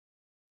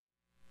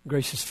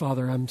Gracious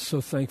Father, I'm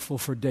so thankful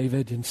for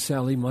David and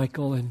Sally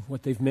Michael and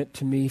what they've meant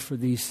to me for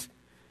these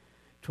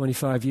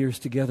 25 years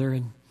together,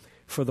 and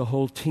for the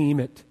whole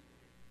team at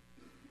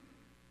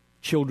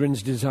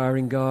Children's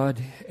Desiring God,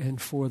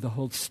 and for the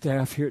whole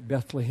staff here at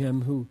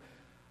Bethlehem who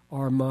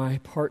are my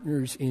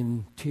partners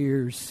in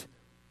tears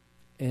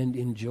and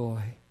in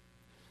joy.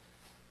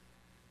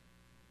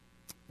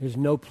 There's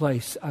no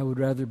place I would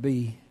rather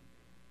be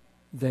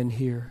than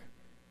here,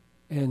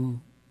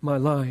 and my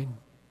line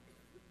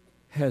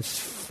has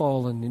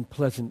fallen in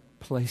pleasant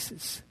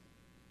places.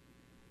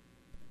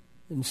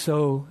 And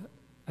so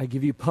I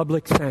give you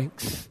public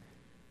thanks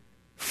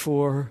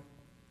for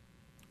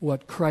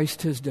what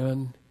Christ has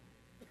done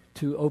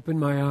to open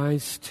my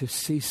eyes to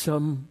see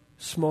some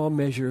small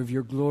measure of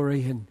your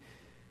glory, and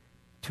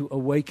to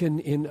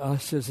awaken in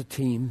us as a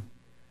team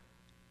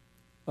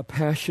a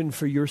passion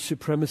for your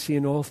supremacy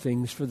in all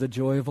things, for the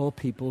joy of all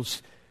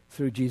peoples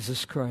through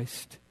Jesus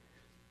Christ.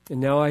 And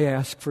now I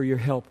ask for your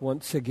help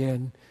once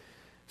again,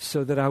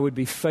 so that I would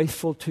be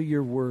faithful to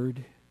your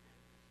word.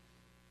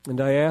 And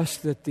I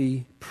ask that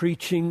the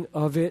preaching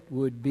of it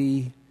would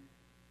be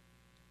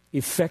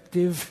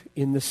effective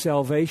in the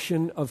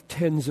salvation of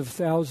tens of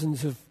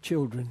thousands of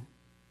children,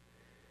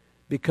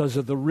 because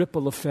of the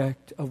ripple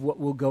effect of what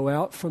will go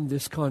out from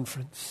this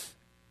conference.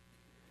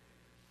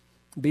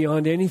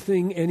 Beyond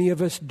anything any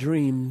of us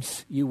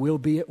dreams, you will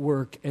be at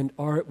work and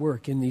are at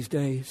work in these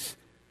days.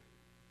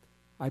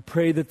 I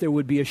pray that there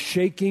would be a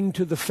shaking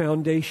to the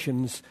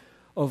foundations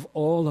of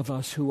all of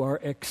us who are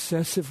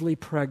excessively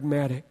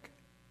pragmatic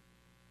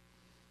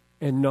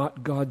and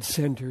not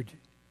God-centered.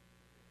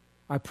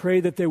 I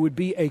pray that there would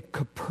be a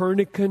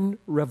Copernican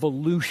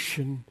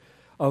revolution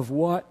of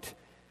what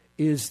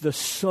is the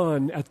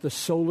sun at the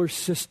solar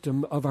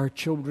system of our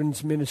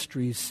children's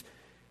ministries,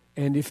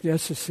 and if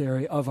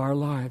necessary, of our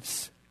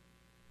lives.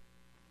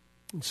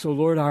 And so,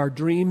 Lord, our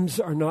dreams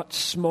are not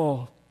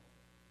small,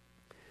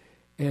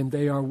 and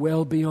they are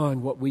well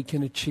beyond what we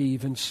can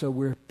achieve, and so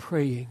we're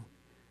praying,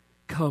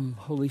 come,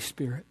 Holy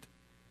Spirit,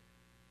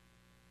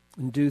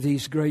 and do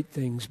these great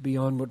things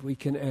beyond what we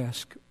can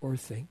ask or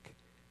think.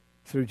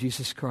 Through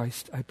Jesus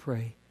Christ, I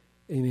pray.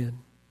 Amen.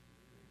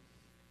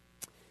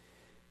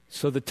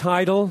 So the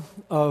title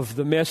of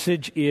the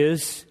message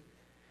is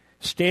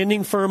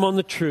Standing Firm on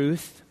the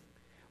Truth,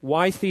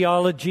 Why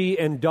Theology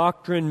and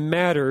Doctrine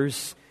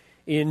Matters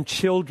in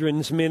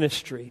Children's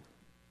Ministry.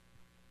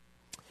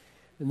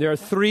 And there are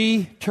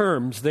three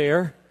terms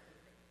there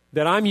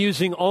that I'm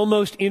using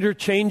almost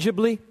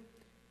interchangeably: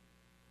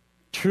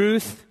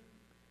 truth,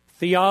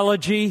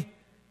 theology,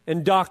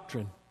 and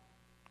doctrine.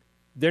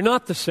 They're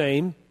not the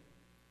same,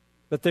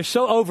 but they're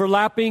so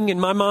overlapping in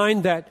my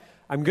mind that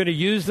I'm going to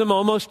use them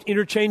almost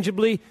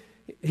interchangeably.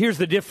 Here's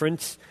the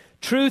difference.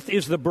 Truth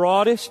is the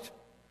broadest.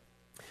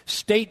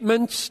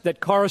 Statements that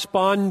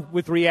correspond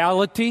with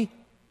reality.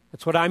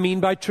 That's what I mean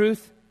by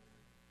truth.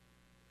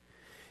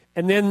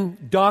 And then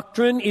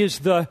doctrine is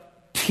the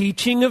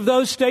teaching of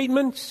those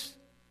statements,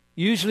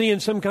 usually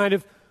in some kind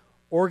of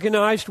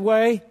organized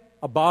way,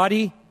 a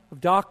body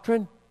of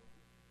doctrine.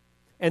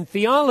 And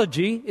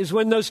theology is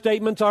when those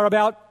statements are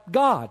about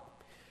God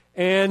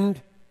and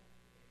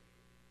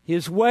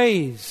His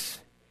ways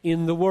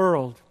in the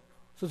world.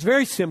 So it's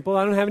very simple.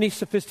 I don't have any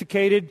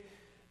sophisticated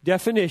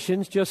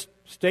definitions, just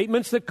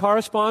statements that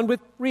correspond with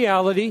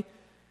reality.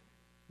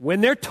 When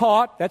they're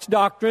taught, that's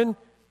doctrine.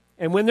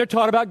 And when they're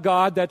taught about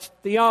God, that's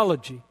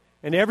theology.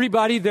 And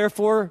everybody,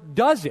 therefore,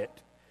 does it.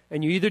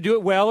 And you either do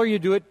it well or you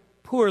do it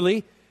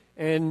poorly.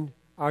 And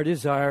our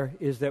desire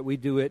is that we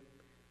do it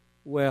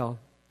well.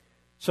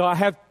 So I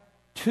have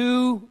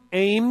two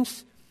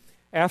aims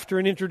after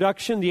an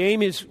introduction. The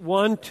aim is,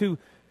 one, to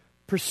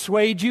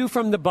persuade you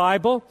from the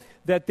Bible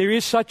that there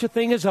is such a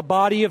thing as a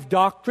body of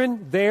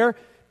doctrine there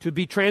to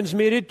be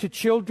transmitted to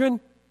children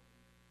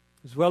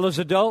as well as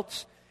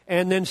adults.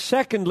 And then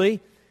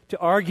secondly, to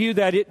argue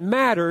that it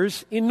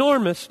matters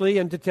enormously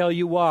and to tell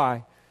you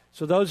why.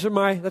 So that's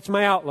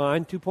my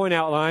outline, 2-point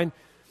outline.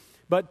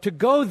 But to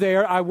go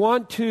there, I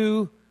want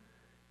to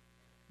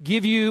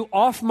give you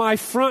off my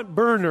front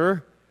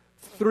burner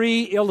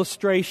 3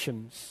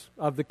 illustrations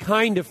of the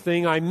kind of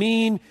thing I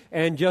mean,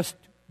 and just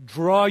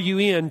draw you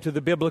into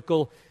the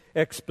biblical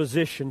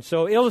exposition.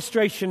 So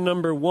illustration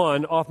number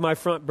 1 off my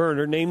front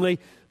burner, namely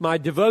my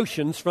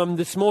devotions from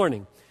this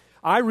morning.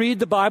 I read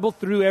the Bible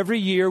through every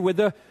year with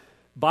a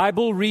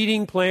Bible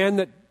reading plan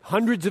that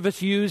hundreds of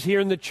us use here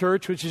in the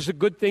church, which is a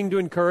good thing to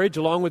encourage,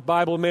 along with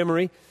Bible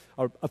memory,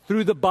 or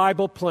through the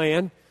Bible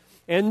plan.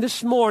 And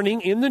this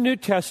morning in the New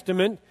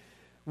Testament,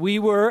 we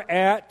were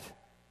at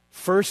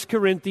 1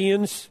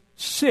 Corinthians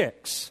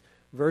 6,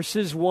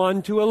 verses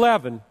 1 to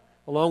 11,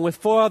 along with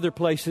 4 other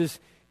places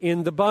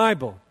in the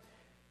Bible.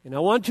 And I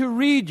want to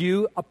read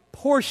you a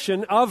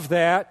portion of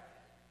that,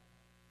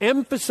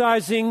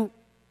 emphasizing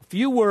a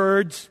few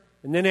words,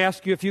 and then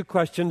ask you a few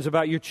questions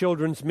about your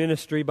children's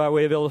ministry by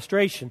way of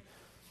illustration.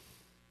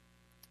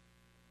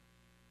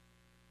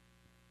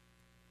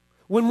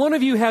 When one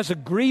of you has a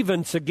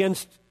grievance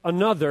against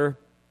another,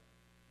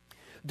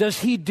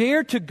 Does he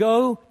dare to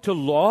go to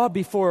law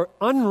before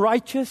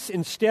unrighteous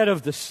instead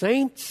of the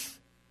saints?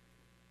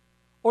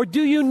 Or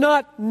do you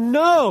not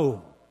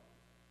know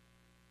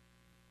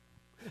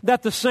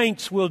that the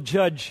saints will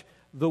judge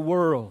the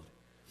world?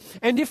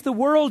 And if the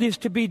world is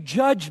to be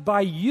judged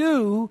by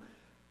you,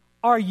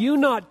 are you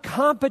not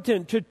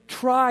competent to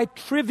try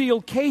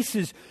trivial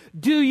cases?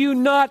 Do you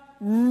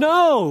not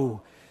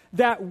know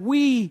that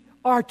we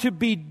are to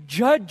be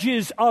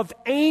judges of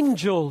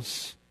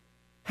angels?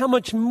 How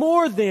much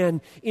more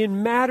then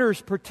in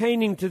matters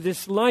pertaining to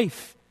this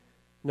life?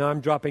 Now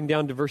I'm dropping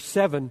down to verse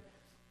 7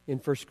 in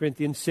 1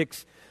 Corinthians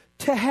 6.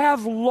 To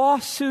have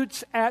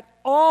lawsuits at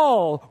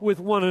all with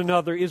one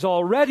another is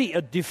already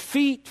a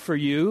defeat for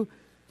you.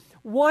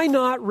 Why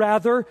not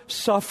rather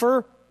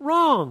suffer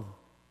wrong?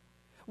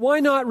 Why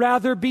not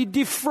rather be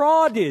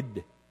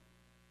defrauded?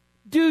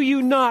 Do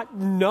you not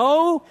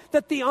know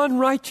that the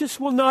unrighteous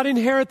will not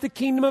inherit the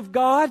kingdom of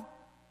God?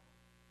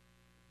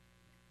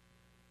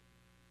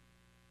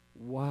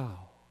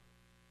 Wow.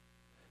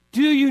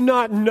 Do you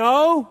not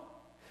know?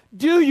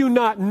 Do you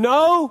not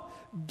know?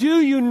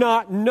 Do you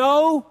not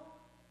know?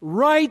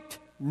 Right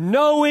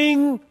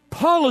knowing,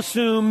 Paul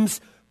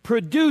assumes,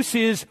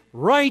 produces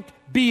right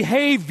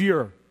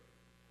behavior.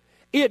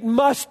 It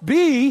must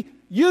be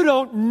you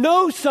don't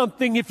know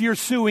something if you're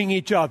suing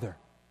each other.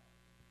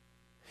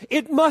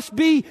 It must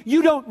be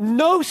you don't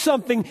know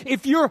something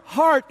if your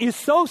heart is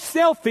so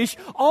selfish,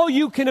 all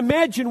you can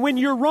imagine when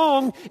you're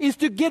wrong is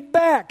to get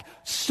back.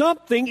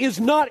 Something is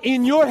not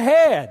in your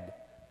head.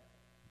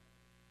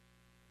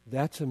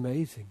 That's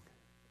amazing.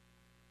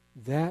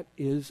 That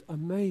is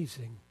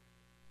amazing.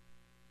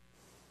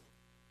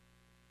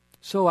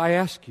 So I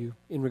ask you,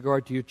 in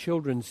regard to your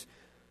children's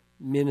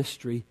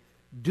ministry,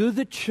 do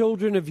the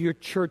children of your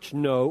church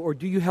know, or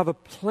do you have a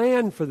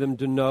plan for them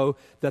to know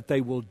that they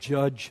will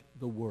judge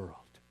the world?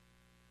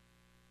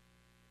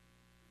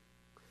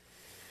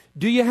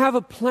 Do you have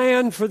a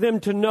plan for them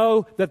to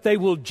know that they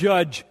will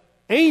judge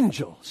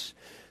angels?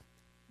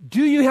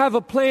 Do you have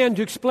a plan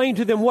to explain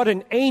to them what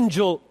an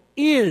angel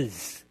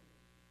is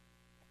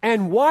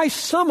and why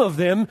some of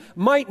them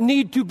might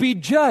need to be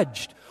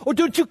judged? Or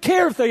don't you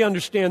care if they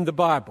understand the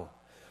Bible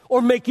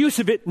or make use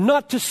of it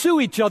not to sue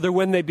each other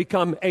when they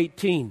become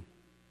 18?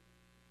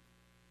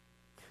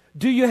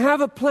 Do you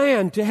have a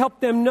plan to help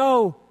them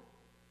know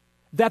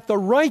that the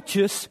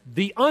righteous,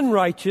 the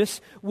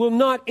unrighteous, will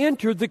not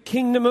enter the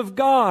kingdom of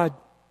God?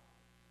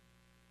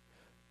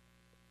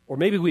 Or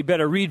maybe we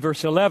better read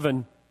verse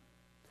 11.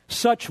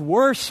 Such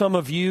were some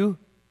of you,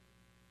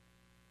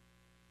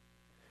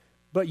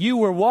 but you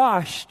were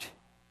washed,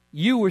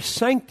 you were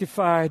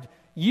sanctified,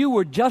 you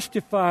were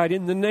justified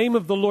in the name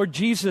of the Lord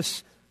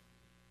Jesus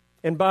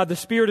and by the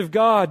Spirit of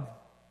God.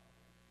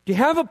 Do you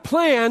have a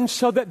plan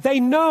so that they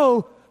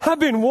know I've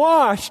been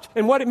washed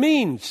and what it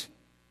means?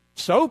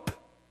 Soap?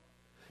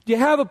 Do you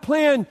have a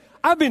plan?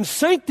 I've been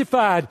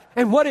sanctified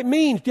and what it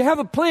means. Do you have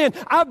a plan?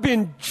 I've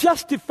been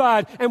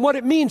justified and what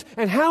it means,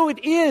 and how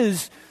it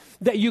is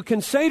that you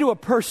can say to a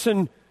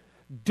person,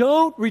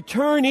 don't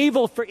return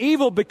evil for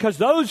evil, because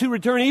those who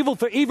return evil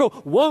for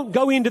evil won't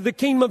go into the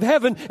kingdom of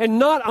heaven, and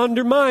not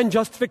undermine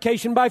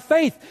justification by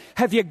faith.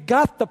 Have you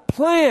got the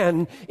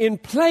plan in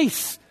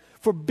place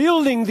for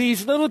building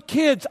these little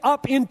kids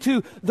up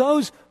into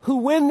those who,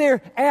 when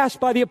they're asked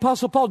by the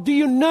Apostle Paul, do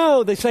you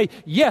know? They say,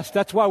 yes,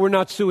 that's why we're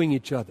not suing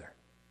each other.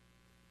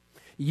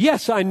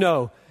 Yes, I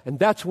know, and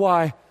that's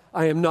why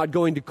I am not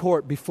going to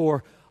court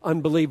before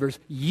unbelievers.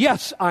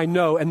 Yes, I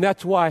know, and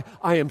that's why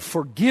I am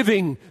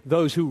forgiving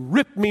those who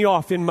ripped me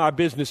off in my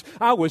business.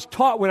 I was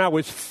taught when I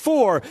was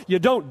 4, you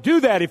don't do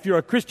that if you're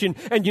a Christian,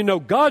 and you know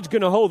God's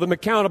going to hold them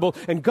accountable,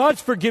 and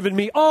God's forgiven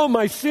me all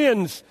my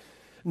sins.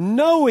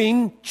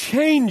 Knowing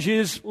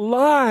changes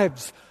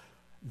lives.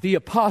 The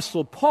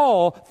Apostle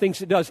Paul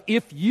thinks it does.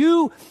 If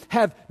you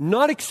have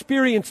not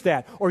experienced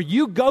that, or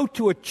you go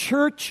to a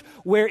church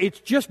where it's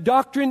just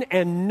doctrine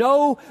and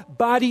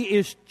nobody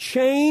is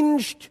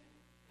changed,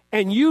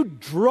 and you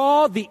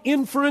draw the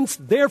inference,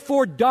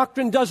 therefore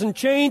doctrine doesn't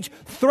change,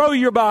 throw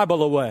your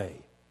Bible away.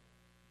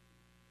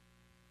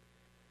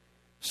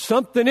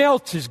 Something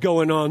else is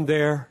going on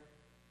there.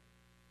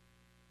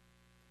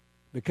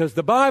 Because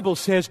the Bible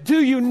says,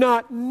 do you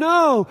not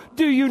know?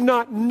 Do you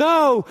not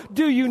know?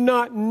 Do you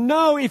not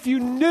know? If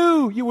you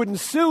knew, you wouldn't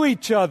sue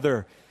each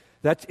other.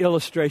 That's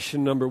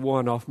illustration number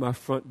 1 off my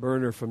front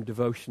burner from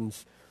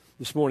devotions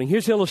this morning.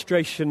 Here's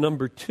illustration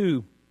number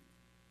 2.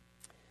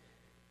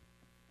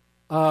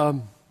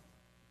 I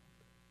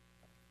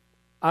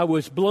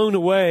was blown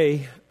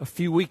away a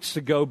few weeks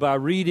ago by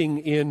reading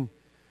in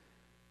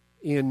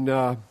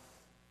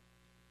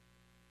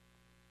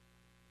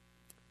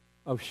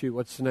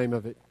what's the name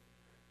of it?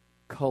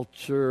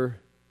 Culture.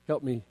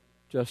 Help me,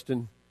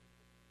 Justin.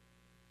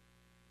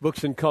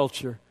 Books and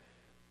Culture.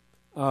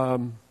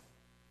 An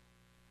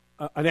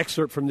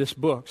excerpt from this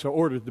book. So I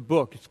ordered the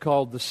book. It's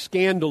called The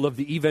Scandal of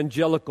the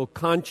Evangelical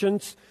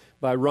Conscience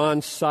by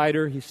Ron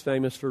Sider. He's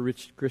famous for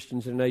Rich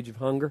Christians in an Age of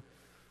Hunger.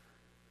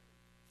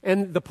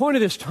 And the point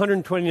of this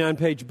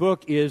 129-page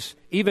book is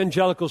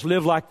evangelicals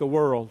live like the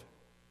world.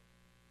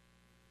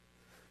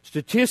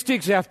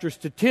 Statistics after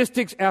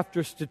statistics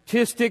after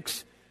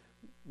statistics,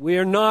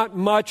 we're not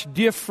much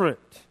different.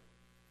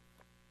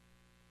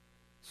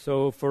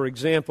 So, for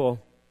example,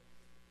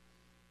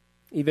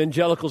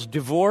 evangelicals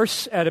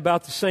divorce at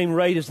about the same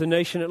rate as the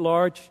nation at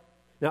large.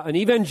 Now, an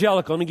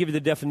evangelical, let me give you the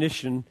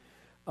definition.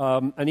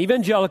 An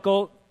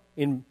evangelical,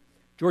 in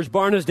George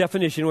Barna's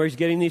definition, where he's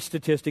getting these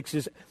statistics,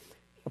 is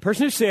a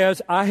person who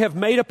says, I have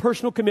made a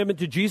personal commitment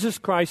to Jesus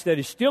Christ that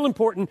is still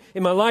important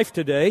in my life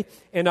today,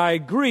 and I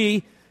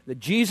agree that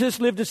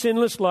Jesus lived a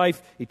sinless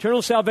life.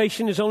 Eternal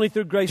salvation is only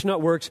through grace,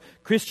 not works.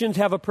 Christians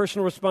have a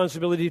personal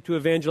responsibility to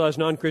evangelize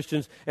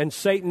non-Christians, and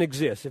Satan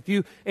exists. If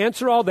you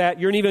answer all that,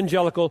 you're an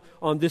evangelical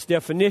on this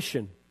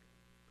definition.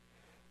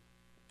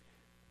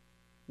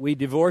 We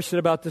divorce at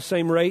about the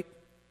same rate.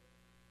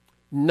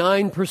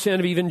 9%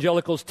 of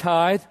evangelicals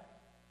tithe.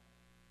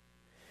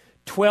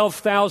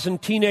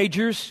 12,000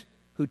 teenagers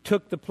who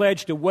took the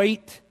pledge to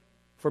wait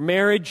for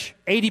marriage,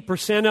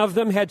 80% of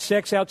them had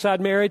sex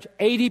outside marriage.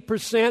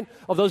 80%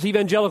 of those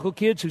evangelical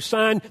kids who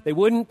signed they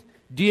wouldn't,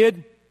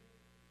 did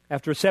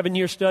after a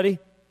 7-year study.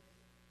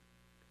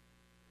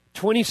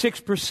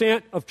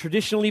 26% of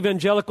traditional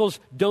evangelicals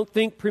don't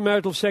think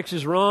premarital sex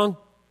is wrong.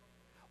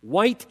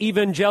 White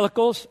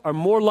evangelicals are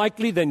more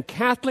likely than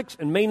Catholics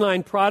and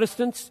mainline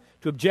Protestants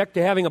to object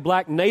to having a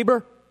black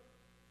neighbor.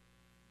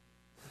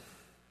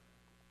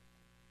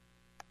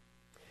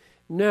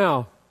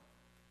 Now,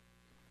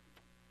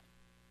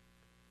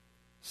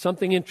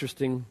 something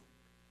interesting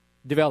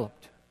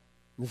developed.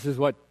 This is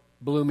what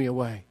blew me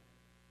away.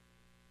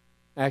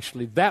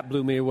 Actually, that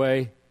blew me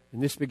away,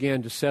 and this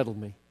began to settle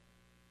me.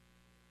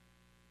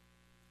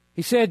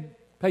 He said,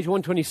 page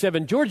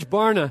 127, George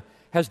Barna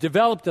has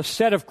developed a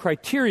set of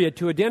criteria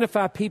to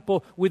identify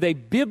people with a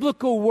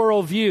biblical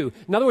worldview.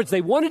 In other words,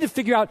 they wanted to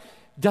figure out,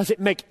 does it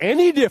make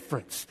any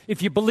difference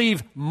if you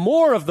believe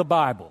more of the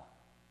Bible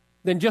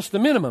than just the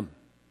minimum?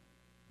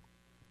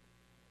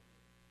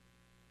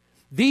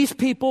 These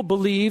people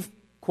believe,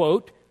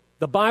 quote,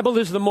 the Bible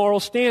is the moral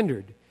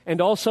standard,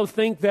 and also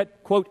think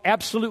that, quote,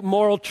 absolute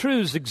moral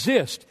truths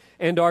exist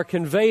and are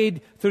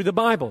conveyed through the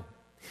Bible.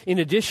 In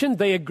addition,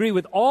 they agree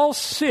with all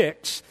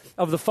 6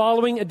 of the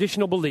following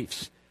additional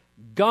beliefs.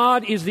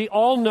 God is the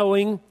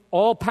all-knowing,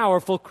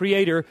 all-powerful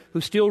creator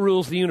who still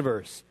rules the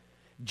universe.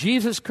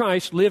 Jesus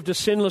Christ lived a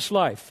sinless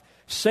life.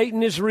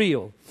 Satan is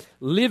real,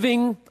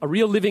 a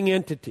real living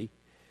entity.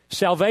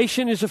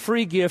 Salvation is a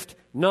free gift,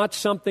 not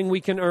something we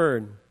can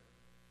earn.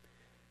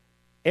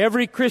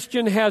 Every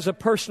Christian has a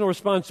personal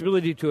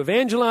responsibility to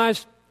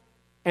evangelize,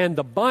 and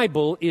the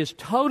Bible is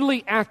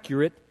totally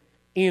accurate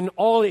in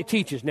all it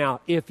teaches.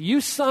 Now, if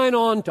you sign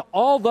on to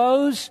all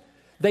those,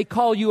 they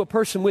call you a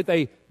person with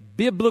a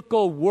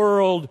biblical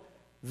world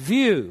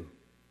view.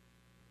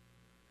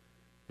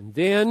 And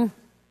then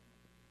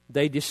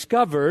they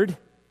discovered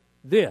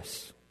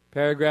this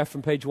paragraph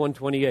from page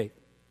 128.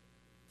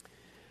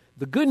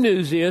 The good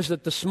news is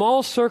that the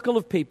small circle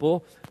of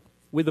people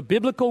with a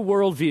biblical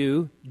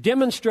worldview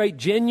demonstrate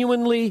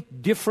genuinely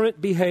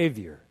different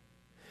behavior.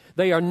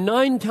 They are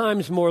 9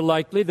 times more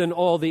likely than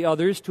all the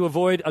others to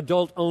avoid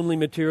adult-only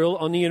material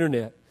on the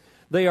internet.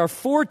 They are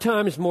 4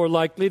 times more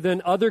likely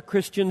than other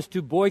Christians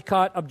to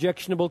boycott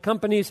objectionable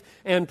companies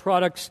and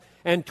products,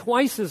 and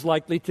twice as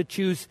likely to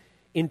choose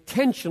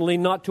intentionally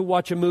not to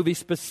watch a movie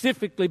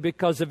specifically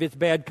because of its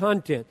bad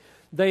content.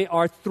 They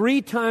are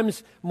 3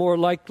 times more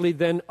likely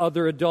than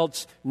other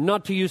adults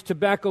not to use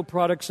tobacco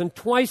products, and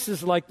twice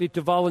as likely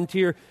to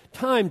volunteer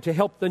time to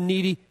help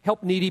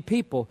needy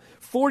people.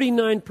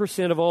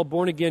 49% of all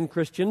born-again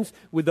Christians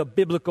with a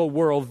biblical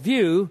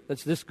worldview,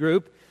 that's this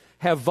group,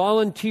 have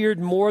volunteered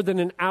more than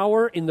an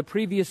hour in the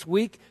previous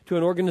week to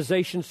an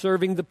organization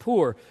serving the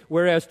poor,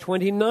 whereas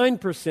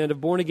 29%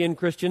 of born-again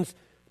Christians,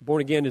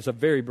 born-again is a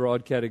very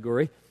broad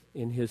category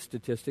in his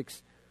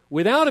statistics,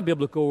 without a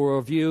biblical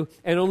worldview,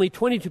 and only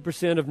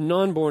 22% of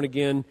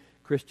non-born-again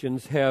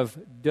Christians have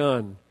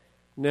done.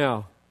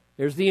 Now,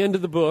 there's the end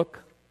of the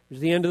book.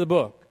 There's the end of the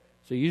book.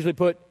 So you usually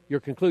put your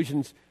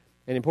conclusions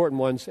and important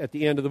ones at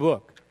the end of the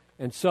book.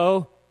 And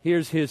so,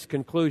 here's his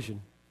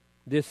conclusion.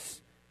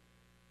 This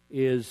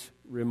is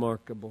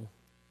remarkable.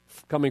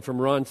 Coming from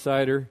Ron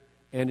Sider,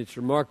 and it's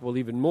remarkable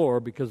even more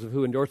because of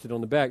who endorsed it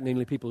on the back,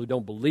 namely people who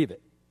don't believe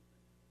it.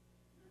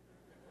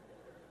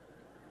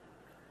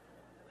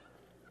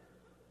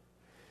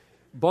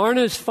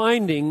 Barna's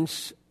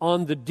findings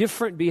on the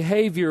different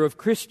behavior of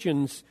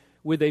Christians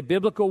with a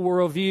biblical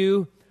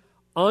worldview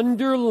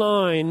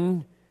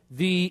underline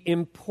the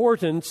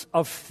importance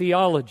of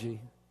theology.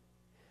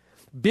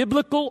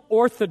 Biblical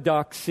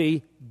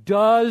orthodoxy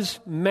does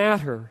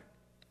matter.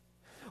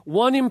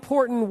 One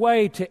important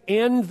way to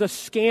end the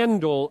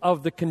scandal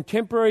of the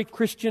contemporary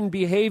Christian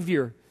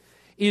behavior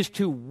is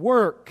to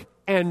work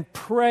and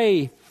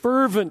pray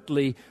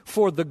fervently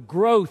for the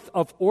growth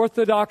of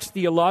orthodox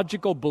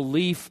theological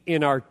belief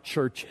in our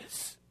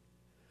churches.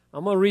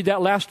 I'm going to read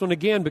that last one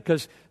again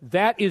because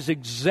that is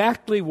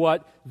exactly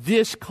what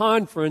this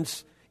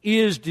conference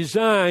is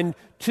designed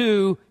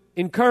to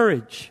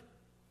encourage.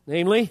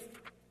 Namely,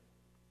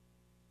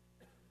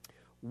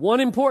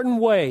 one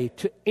important way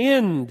to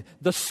end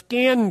the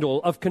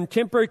scandal of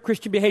contemporary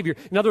Christian behavior,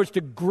 in other words,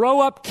 to grow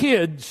up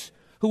kids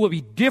who will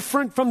be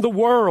different from the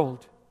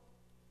world,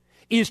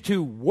 is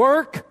to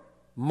work,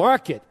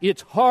 mark it,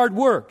 it's hard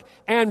work,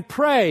 and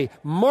pray,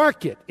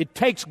 mark it, it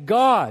takes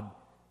God,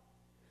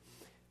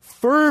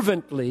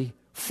 fervently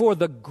for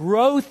the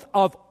growth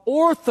of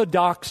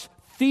orthodox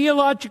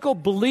theological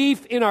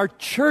belief in our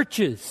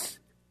churches.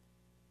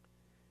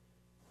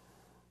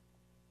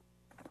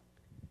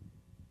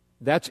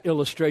 That's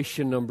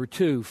illustration number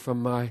 2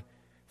 from my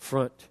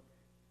front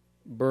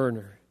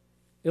burner.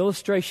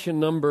 Illustration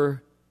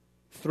number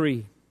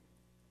 3.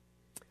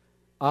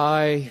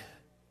 I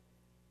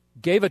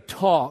gave a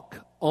talk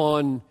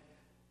on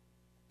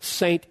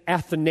St.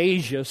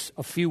 Athanasius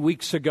a few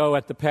weeks ago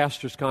at the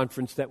pastors'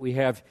 conference that we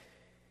have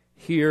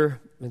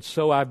here. And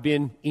so I've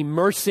been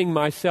immersing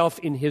myself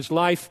in his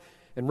life.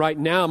 And right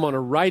now I'm on a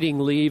writing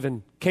leave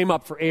and came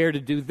up for air to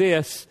do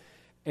this.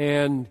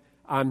 And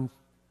I'm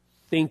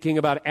thinking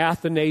about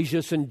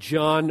Athanasius and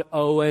John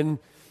Owen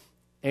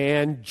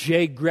and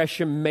J.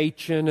 Gresham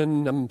Machen,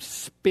 and I'm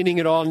spinning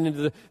it all into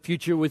the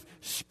future with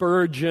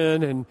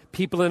Spurgeon and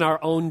people in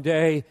our own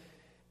day.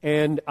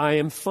 And I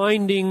am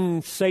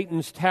finding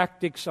Satan's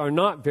tactics are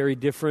not very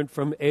different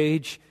from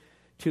age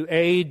to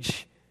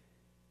age.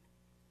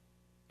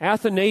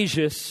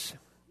 Athanasius,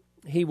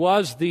 he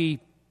was the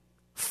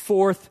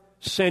 4th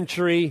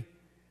century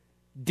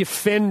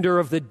defender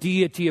of the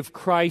deity of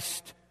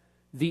Christ,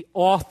 the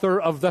author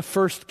of the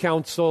First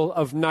Council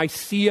of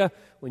Nicaea.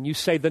 When you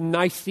say the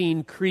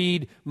Nicene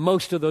Creed,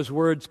 most of those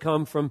words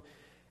come from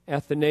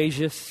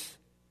Athanasius.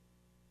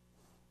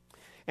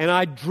 And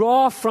I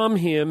draw from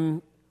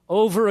him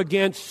over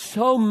against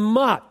so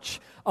much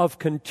of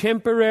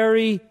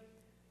contemporary,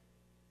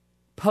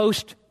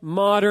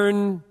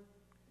 postmodern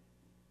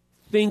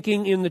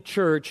thinking in the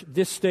church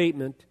this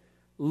statement: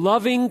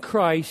 loving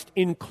Christ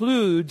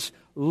includes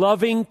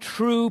loving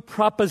true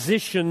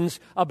propositions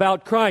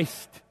about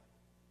Christ.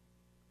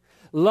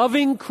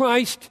 Loving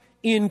Christ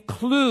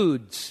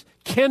includes,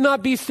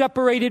 cannot be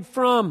separated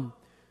from,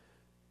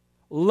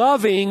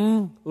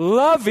 loving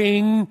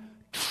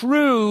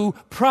true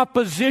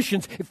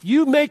propositions. If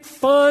you make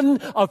fun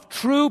of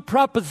true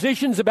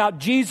propositions about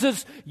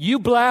Jesus, you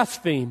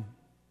blaspheme.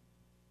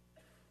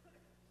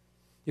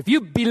 If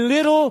you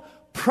belittle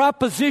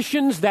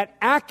propositions that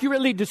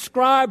accurately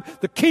describe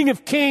the King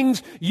of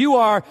Kings, you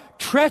are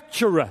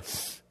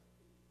treacherous.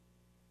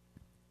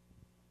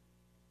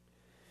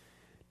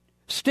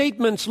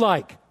 Statements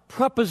like,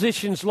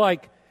 propositions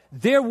like,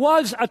 there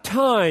was a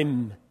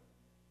time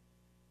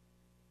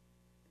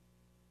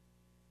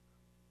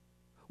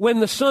when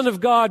the Son of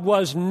God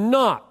was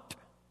not,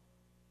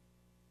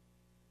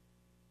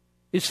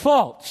 is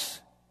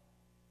false.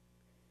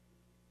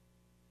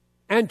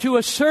 And to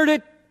assert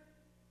it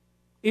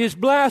is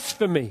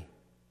blasphemy.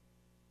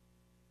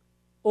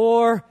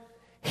 Or,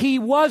 he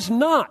was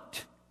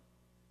not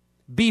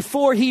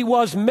before he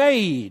was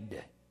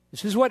made.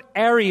 This is what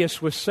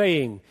Arius was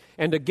saying,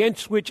 and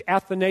against which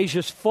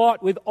Athanasius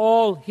fought with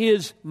all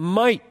his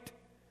might.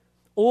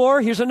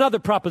 Or, here's another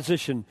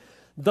proposition: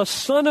 the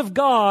Son of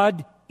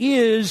God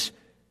is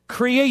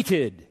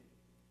created.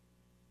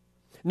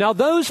 Now,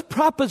 those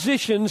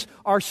propositions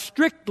are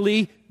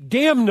strictly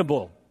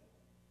damnable.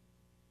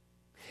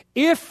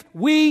 If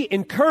we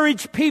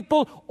encourage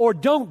people or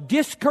don't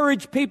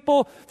discourage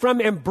people from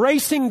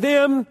embracing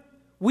them,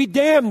 we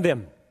damn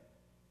them.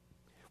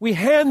 We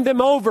hand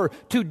them over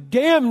to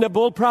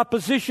damnable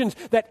propositions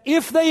that,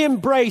 if they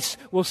embrace,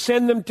 will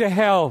send them to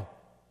hell.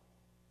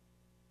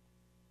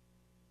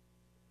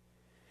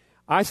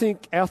 I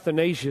think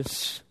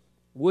Athanasius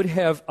would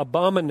have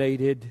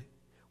abominated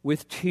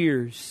with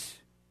tears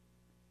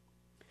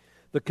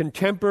the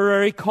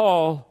contemporary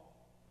call,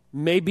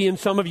 maybe in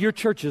some of your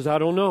churches, I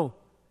don't know,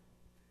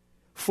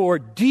 for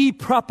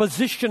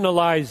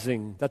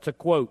depropositionalizing, that's a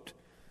quote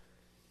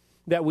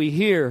that we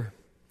hear,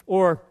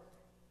 or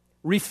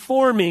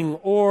reforming,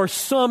 or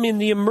some in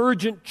the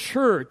emergent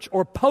church,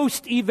 or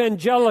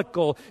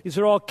post-evangelical. These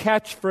are all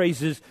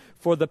catchphrases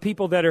for the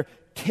people that are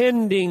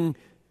tending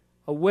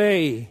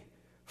away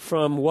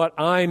from what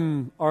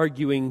I'm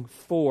arguing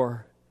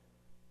for.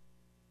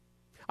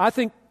 I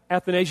think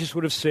Athanasius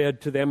would have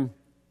said to them,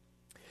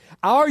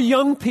 our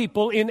young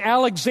people in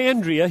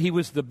Alexandria, he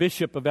was the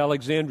bishop of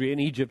Alexandria in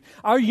Egypt,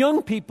 our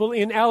young people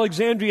in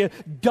Alexandria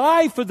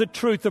die for the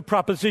truth of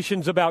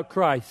propositions about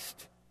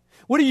Christ.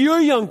 What do your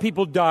young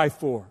people die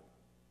for?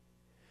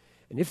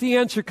 And if the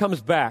answer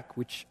comes back,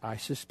 which I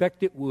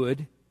suspect it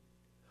would,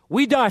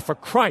 we die for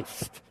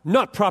Christ,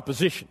 not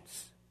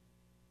propositions.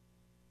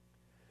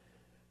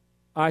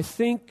 I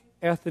think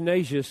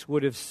Athanasius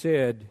would have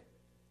said,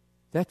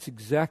 that's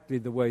exactly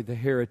the way the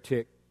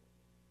heretic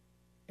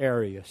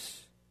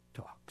Arius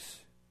talks.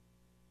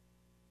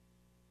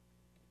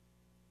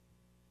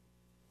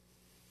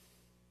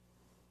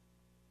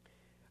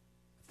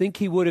 I think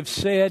he would have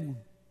said,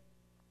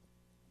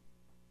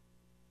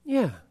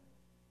 yeah,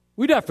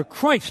 we die for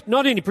Christ,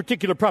 not any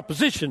particular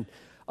proposition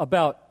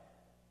about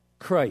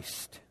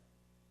Christ.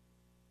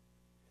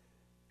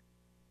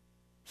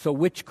 So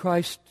which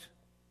Christ,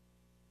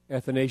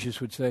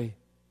 Athanasius would say,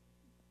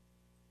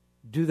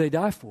 do they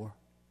die for?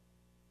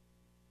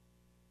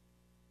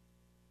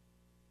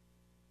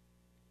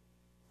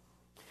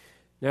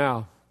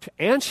 Now, to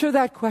answer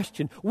that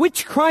question,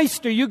 which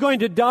Christ are you going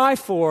to die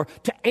for?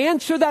 To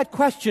answer that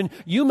question,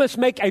 you must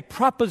make a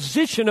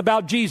proposition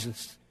about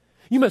Jesus.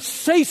 You must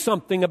say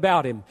something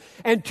about him.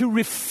 And to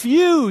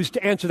refuse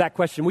to answer that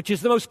question, which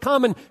is the most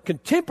common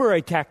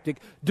contemporary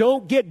tactic,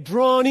 don't get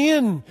drawn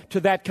in to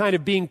that kind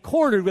of being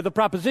cornered with a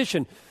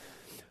proposition.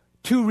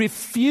 To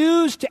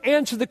refuse to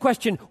answer the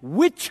question,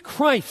 which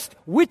Christ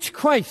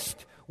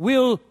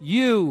will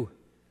you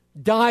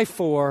die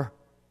for,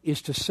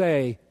 is to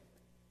say,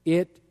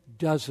 it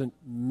doesn't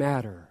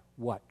matter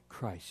what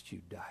Christ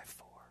you die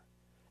for.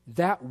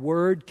 That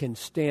word can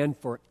stand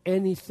for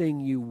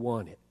anything you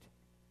want it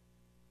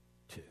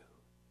to,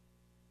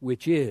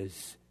 which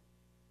is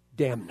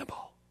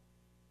damnable.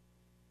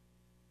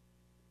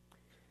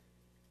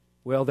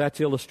 Well,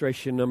 that's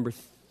illustration number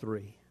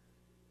 3.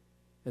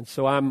 And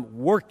so I'm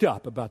worked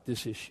up about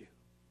this issue,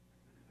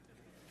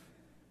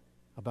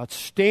 about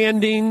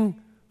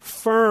standing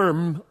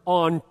firm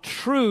on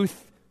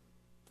truth,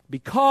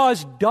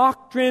 because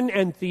doctrine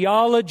and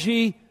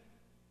theology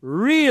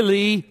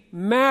really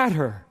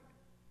matter.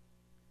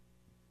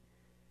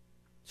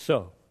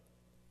 So,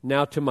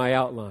 now to my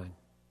outline.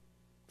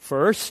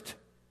 First,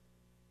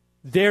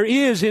 there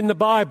is in the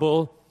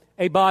Bible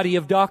a body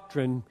of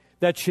doctrine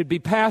that should be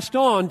passed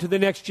on to the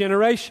next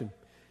generation.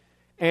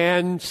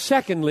 And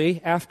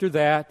secondly, after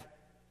that,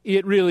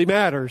 it really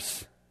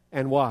matters.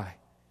 And why?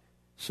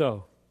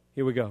 So,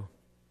 here we go.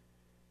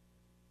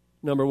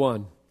 Number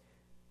 1.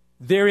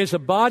 There is a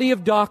body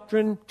of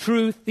doctrine,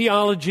 truth,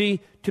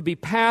 theology to be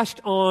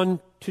passed on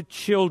to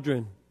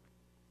children.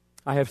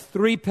 I have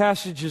 3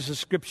 passages of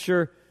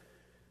Scripture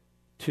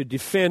to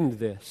defend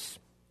this.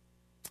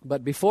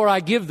 But before I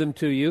give them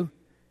to you,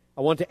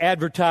 I want to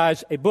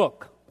advertise a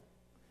book,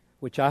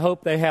 which I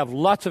hope they have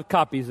lots of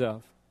copies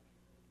of.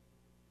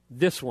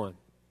 This one.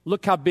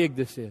 Look how big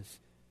this is.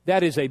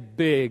 That is a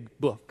big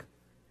book.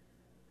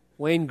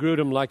 Wayne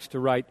Grudem likes to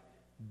write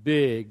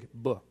big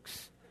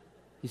books.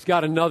 He's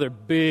got another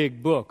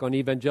big book on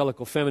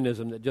evangelical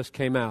feminism that just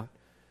came out.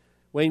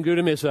 Wayne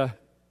Grudem is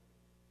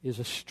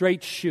a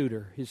straight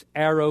shooter. His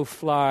arrow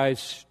flies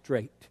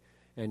straight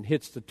and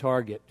hits the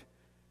target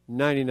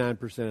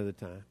 99% of the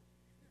time.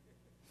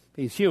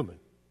 He's human.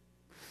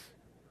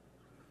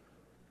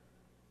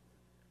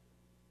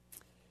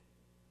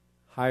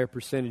 Higher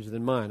percentage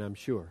than mine, I'm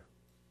sure.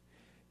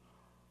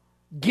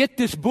 Get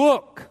this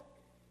book.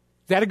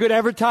 Is that a good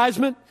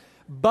advertisement?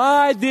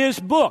 Buy this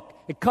book.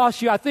 It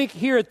costs you, I think,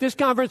 here at this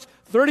conference,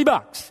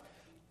 $30.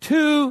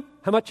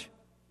 How much?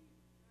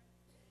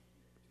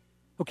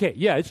 Okay,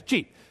 yeah, it's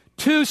cheap.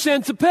 2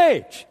 cents a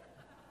page.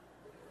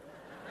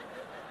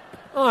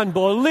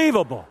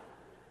 Unbelievable.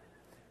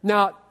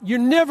 Now, you're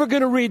never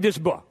going to read this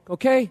book,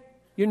 okay?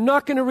 You're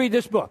not going to read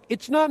this book.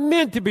 It's not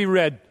meant to be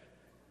read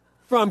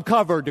from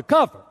cover to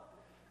cover.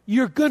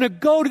 You're going to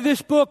go to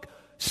this book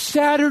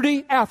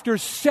Saturday after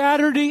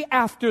Saturday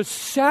after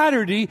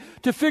Saturday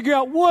to figure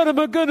out, what am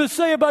I going to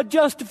say about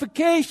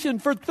justification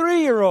for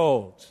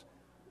 3-year-olds?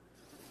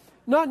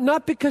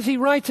 Not because he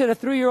writes at a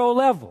 3-year-old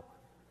level,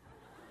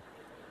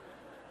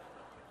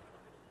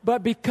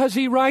 but because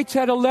he writes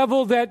at a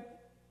level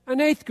that an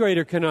 8th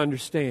grader can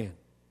understand.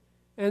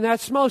 And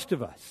that's most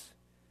of us.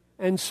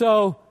 And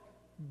so,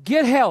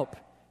 get help.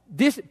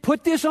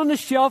 Put this on the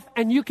shelf,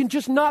 and you can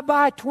just not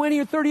buy 20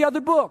 or 30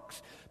 other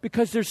books,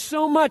 because there's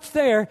so much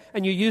there,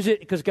 and you use it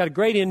because it's got a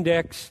great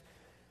index.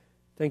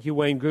 Thank you,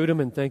 Wayne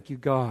Grudem, and thank you,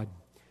 God,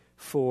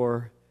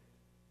 for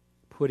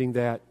putting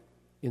that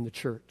in the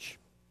church.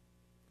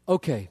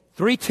 Okay,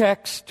 3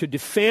 texts to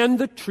defend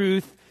the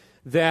truth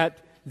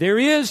that there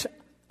is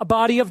a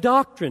body of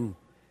doctrine.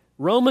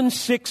 Romans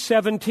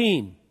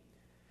 6:17.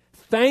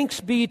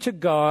 Thanks be to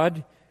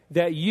God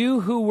that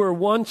you who were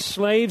once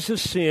slaves of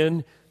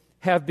sin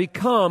have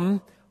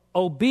become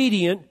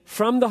obedient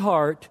from the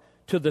heart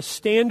to the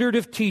standard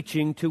of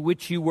teaching to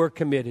which you were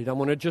committed. I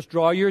want to just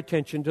draw your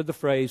attention to the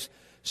phrase,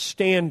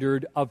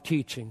 standard of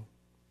teaching.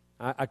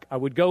 I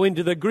would go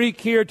into the Greek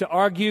here to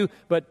argue,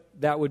 but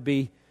that would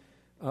be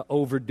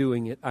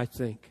overdoing it, I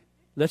think.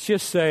 Let's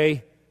just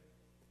say,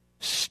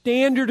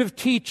 standard of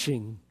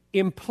teaching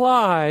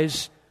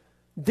implies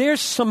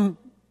there's some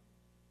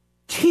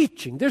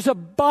teaching, there's a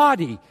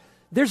body,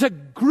 there's a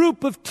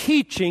group of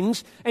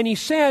teachings, and he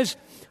says,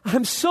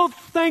 I'm so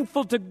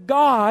thankful to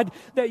God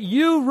that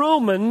you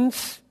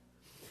Romans,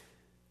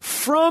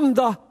 from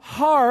the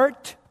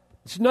heart,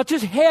 it's not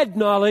just head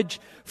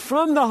knowledge,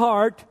 from the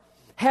heart,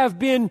 have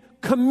been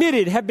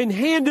committed, have been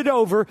handed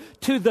over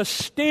to the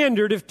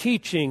standard of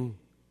teaching.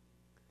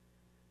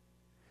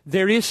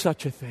 There is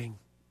such a thing.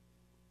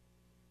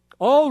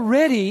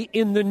 Already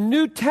in the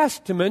New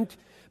Testament,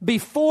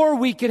 before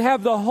we could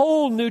have the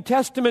whole New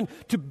Testament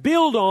to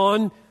build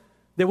on,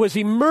 there was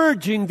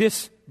emerging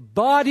this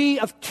body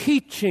of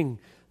teaching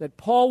that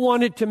Paul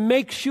wanted to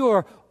make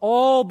sure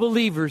all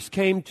believers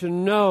came to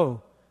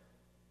know.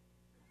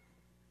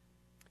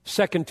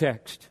 Second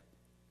text,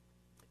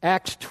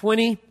 Acts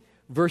 20,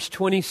 verse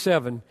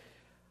 27.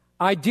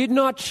 I did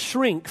not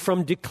shrink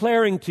from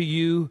declaring to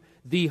you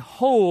the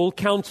whole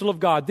counsel of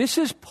God. This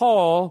is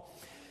Paul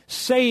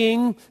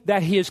saying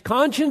that his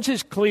conscience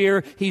is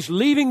clear. He's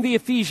leaving the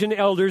Ephesian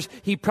elders.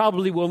 He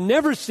probably will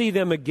never see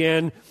them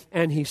again.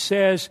 And he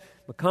says,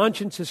 my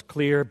conscience is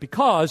clear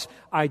because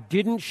I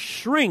didn't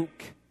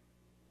shrink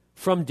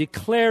from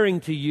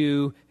declaring to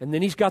you, and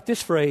then he's got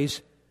this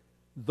phrase,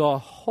 the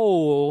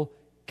whole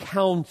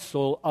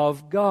counsel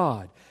of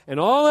God. And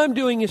all I'm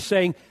doing is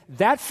saying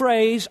that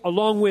phrase,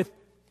 along with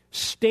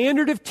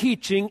standard of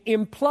teaching,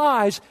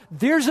 implies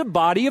there's a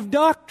body of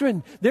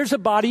doctrine. There's a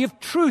body of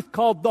truth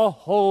called the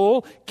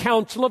whole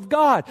counsel of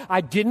God. I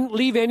didn't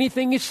leave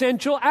anything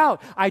essential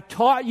out. I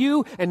taught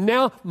you, and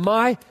now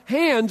my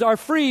hands are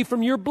free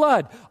from your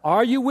blood.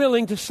 Are you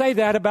willing to say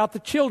that about the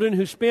children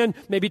who spend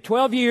maybe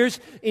 12 years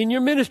in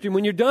your ministry?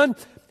 When you're done,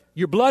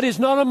 your blood is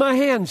not on my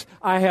hands.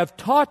 I have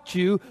taught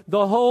you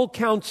the whole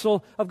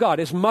counsel of God,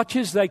 as much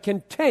as they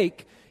can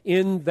take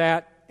in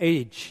that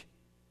age.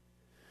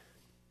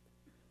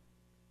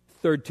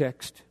 Third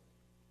text,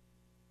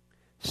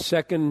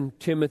 2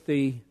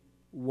 Timothy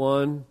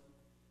 1,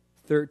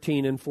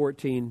 13 and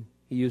 14.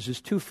 He uses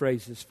two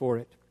phrases for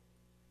it.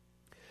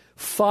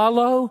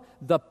 Follow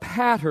the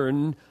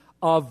pattern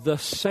of the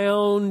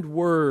sound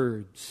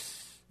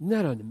words. Isn't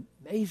that an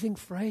amazing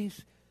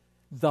phrase?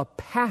 The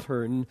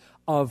pattern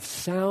of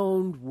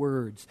sound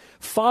words.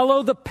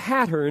 Follow the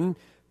pattern,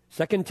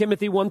 2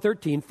 Timothy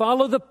 1:13.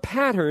 Follow the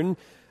pattern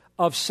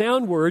of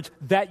sound words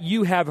that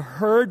you have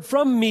heard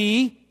from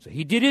me. So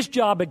he did his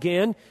job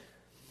again.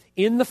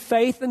 In the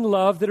faith and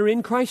love that are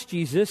in Christ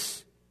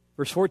Jesus.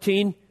 Verse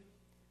 14.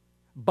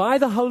 By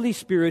the Holy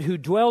Spirit who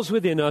dwells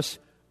within us,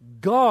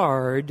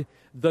 guard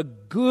the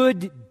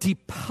good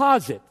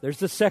deposit. There's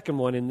the second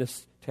one in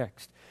this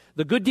text.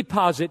 The good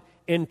deposit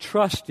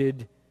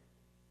entrusted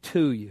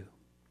to you.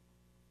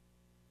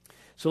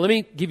 So let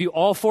me give you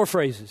all four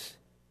phrases.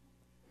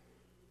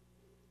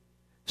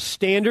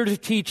 Standard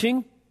of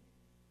teaching,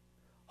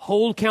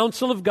 whole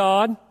counsel of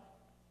God,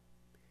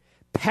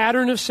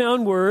 pattern of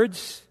sound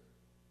words,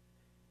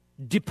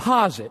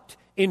 deposit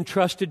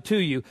entrusted to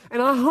you.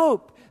 And I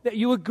hope that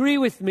you agree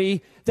with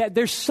me that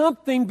there's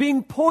something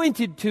being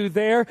pointed to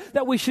there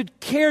that we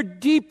should care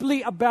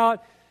deeply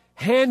about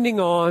handing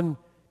on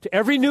to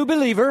every new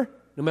believer,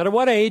 no matter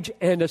what age,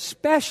 and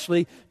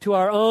especially to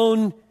our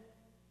own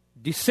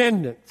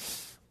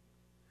descendants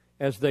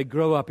as they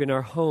grow up in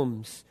our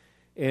homes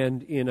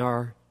and in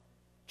our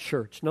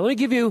church. Now let me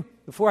give you,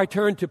 before I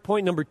turn to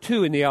point number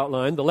 2 in the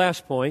outline, the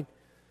last point,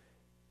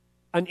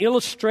 an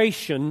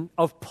illustration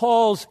of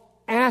Paul's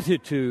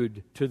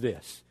attitude to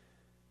this.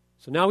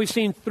 So now we've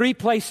seen 3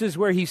 places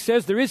where he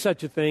says there is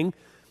such a thing,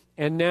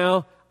 and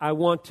now I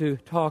want to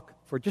talk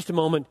for just a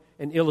moment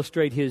and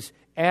illustrate his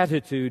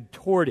attitude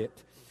toward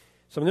it.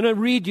 So I'm going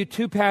to read you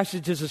 2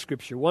 passages of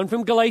Scripture, one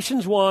from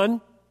Galatians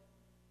 1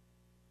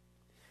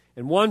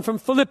 and one from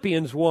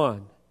Philippians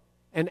 1,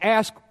 and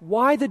ask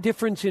why the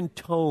difference in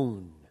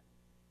tone.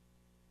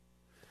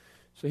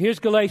 So here's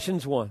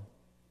Galatians 1,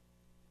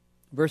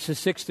 verses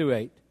 6 through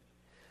 8.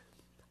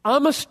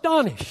 I'm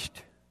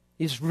astonished.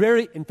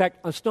 In fact,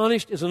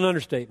 astonished is an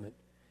understatement.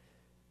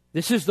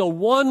 This is the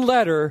one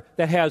letter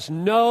that has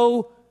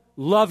no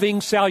loving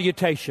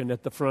salutation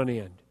at the front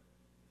end.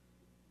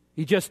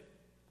 He just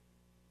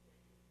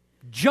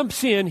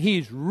jumps in.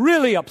 He's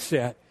really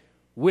upset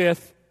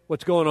with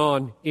what's going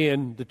on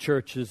in the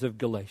churches of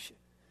Galatia.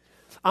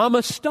 I'm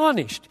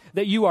astonished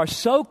that you are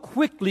so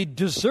quickly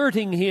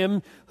deserting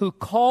him who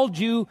called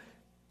you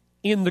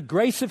in the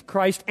grace of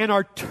Christ and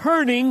are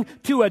turning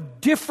to a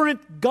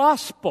different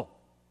gospel.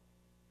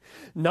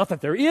 Not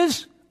that there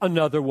is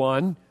another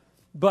one,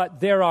 but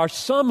there are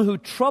some who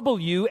trouble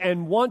you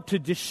and want to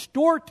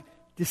distort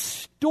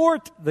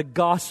the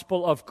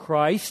gospel of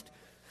Christ.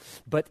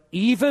 But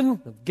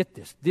even, get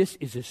this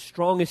is as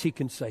strong as he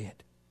can say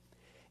it.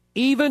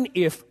 Even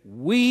if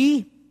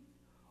we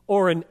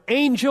or an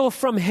angel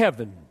from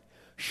heaven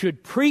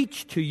should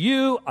preach to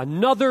you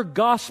another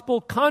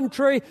gospel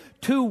contrary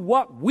to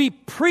what we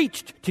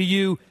preached to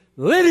you,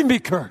 let him be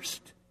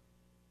cursed.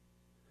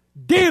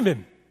 Damn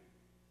him.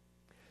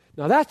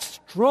 Now that's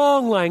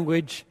strong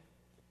language,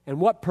 and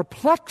what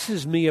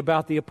perplexes me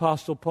about the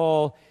Apostle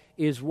Paul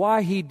is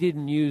why he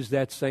didn't use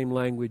that same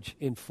language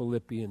in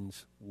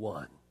Philippians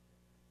 1.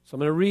 So I'm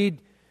going to read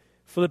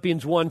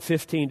Philippians 1,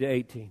 15 to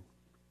 18.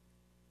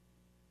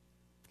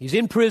 He's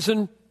in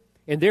prison,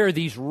 and there are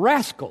these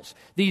rascals,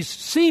 these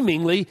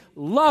seemingly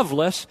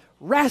loveless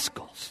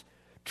rascals,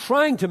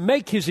 trying to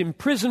make his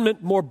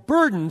imprisonment more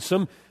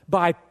burdensome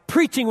by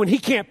preaching when he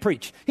can't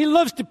preach. He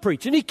loves to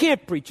preach, and he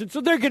can't preach, and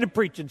so they're going to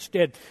preach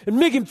instead and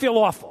make him feel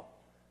awful.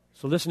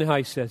 So listen to how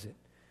he says it.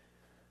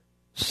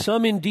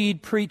 Some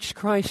indeed preach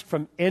Christ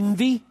from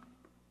envy.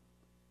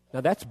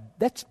 Now that's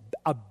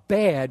a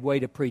bad way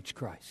to preach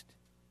Christ.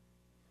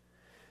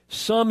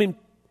 Some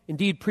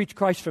indeed preach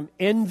Christ from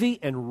envy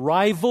and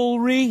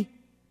rivalry,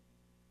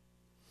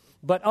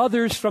 but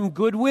others from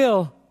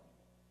goodwill.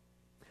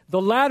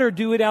 The latter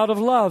do it out of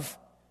love,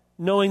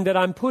 knowing that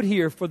I'm put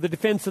here for the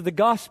defense of the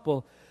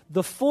gospel.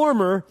 The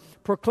former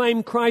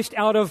proclaim Christ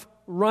out of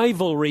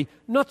rivalry,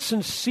 not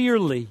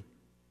sincerely.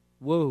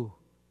 Whoa,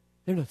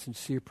 they're not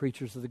sincere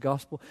preachers of the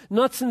gospel.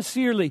 Not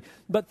sincerely,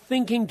 but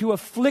thinking to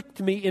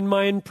afflict me in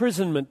my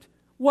imprisonment.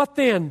 What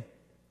then?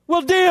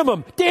 Well, damn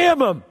them! Damn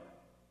them!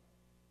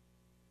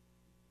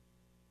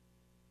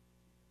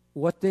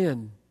 What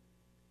then?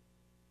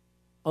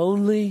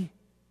 Only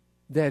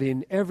that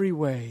in every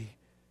way,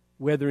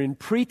 whether in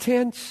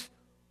pretense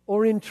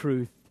or in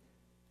truth,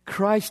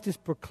 Christ is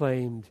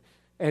proclaimed,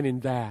 and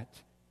in that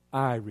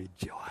I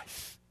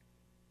rejoice.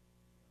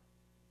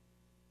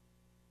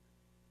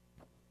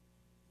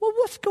 Well,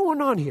 what's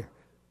going on here?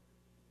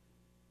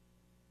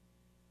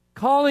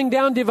 Calling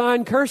down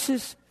divine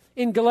curses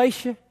in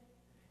Galatia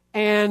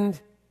and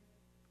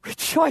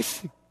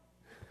rejoicing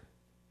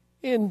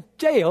in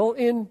jail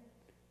in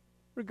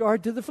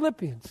regard to the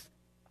Philippians.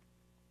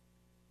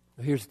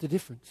 Here's the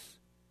difference.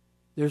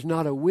 There's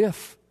not a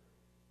whiff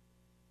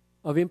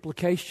of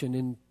implication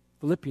in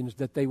Philippians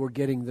that they were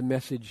getting the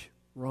message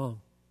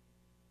wrong.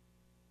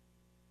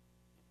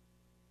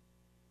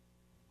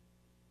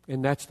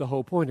 And that's the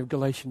whole point of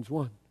Galatians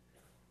 1.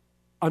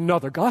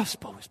 Another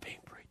gospel is being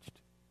preached.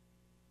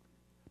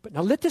 But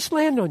now let this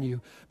land on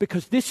you,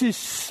 because this is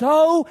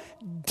so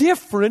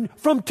different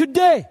from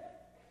today.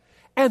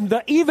 And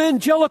the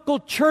evangelical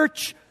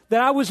church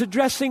that I was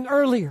addressing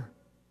earlier.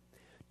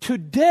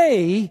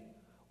 Today,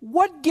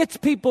 what gets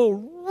people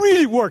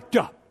really worked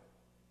up?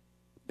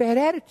 Bad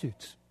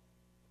attitudes,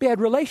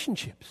 bad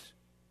relationships.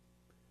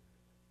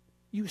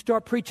 You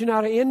start preaching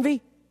out of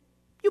envy,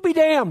 you be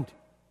damned.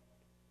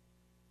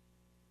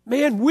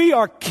 Man, we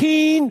are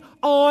keen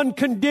on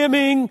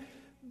condemning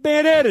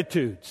bad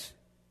attitudes.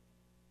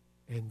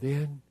 And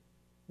then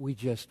we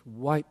just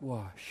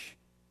whitewash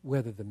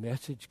whether the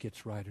message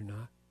gets right or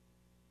not.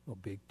 No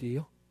big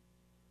deal.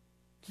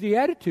 It's the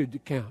attitude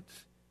that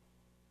counts.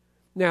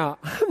 Now,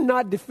 I'm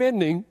not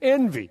defending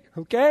envy,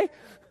 okay?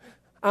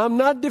 I'm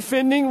not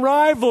defending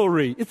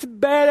rivalry. It's a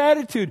bad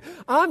attitude.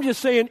 I'm just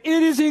saying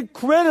it is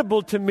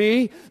incredible to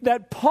me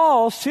that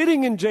Paul,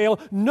 sitting in jail,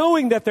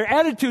 knowing that their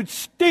attitude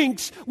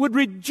stinks, would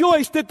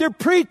rejoice that they're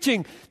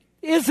preaching.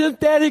 Isn't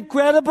that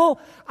incredible?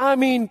 I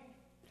mean,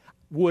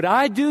 would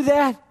I do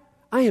that?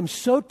 I am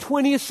so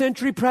 20th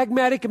century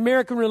pragmatic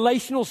American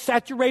relational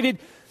saturated.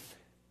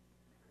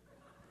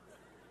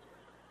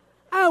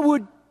 I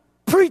would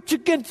preach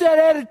against that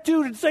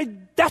attitude and say,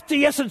 that's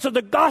the essence of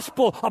the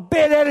gospel. A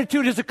bad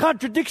attitude is a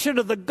contradiction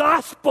of the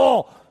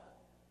gospel.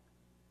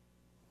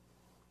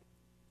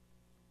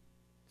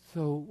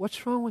 So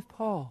what's wrong with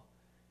Paul?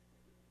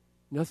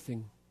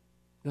 Nothing.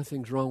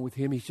 Nothing's wrong with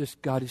him. He's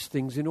just got his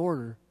things in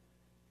order.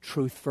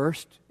 Truth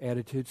first,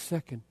 attitude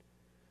second.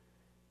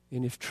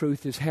 And if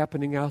truth is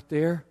happening out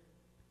there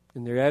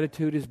and their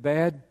attitude is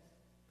bad,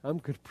 I'm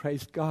going to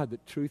praise God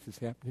that truth is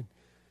happening.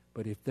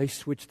 But if they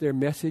switch their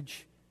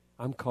message,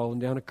 I'm calling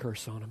down a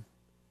curse on them.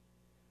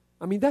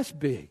 I mean, that's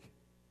big.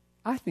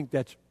 I think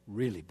that's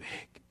really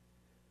big.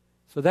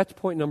 So that's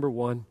point number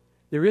one.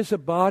 There is a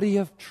body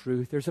of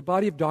truth. There's a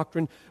body of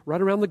doctrine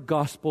right around the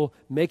gospel,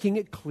 making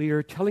it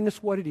clear, telling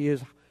us what it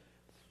is.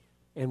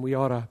 And we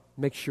ought to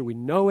make sure we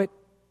know it,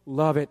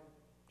 love it,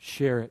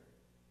 share it.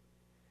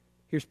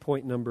 Here's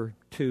point number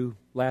two,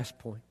 last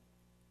point.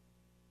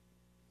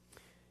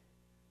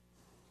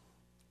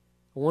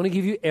 I want to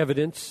give you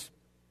evidence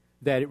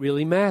that it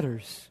really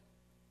matters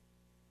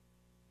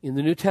in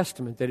the New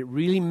Testament, that it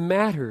really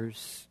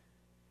matters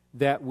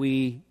that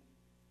we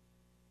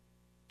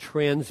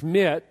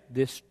transmit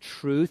this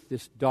truth,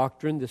 this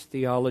doctrine, this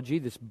theology,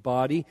 this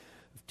body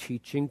of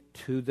teaching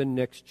to the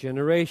next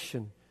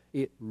generation.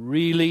 It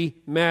really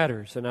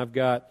matters. And I've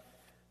got,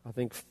 I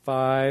think,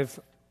 5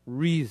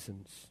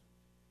 reasons.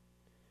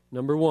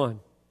 Number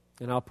one,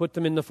 and I'll put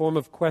them in the form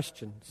of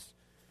questions.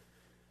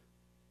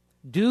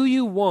 Do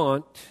you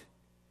want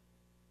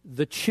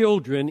the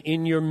children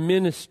in your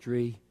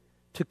ministry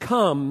to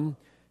come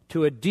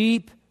to a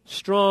deep,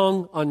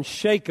 strong,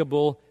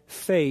 unshakable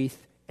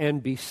faith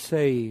and be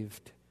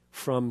saved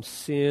from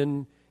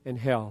sin and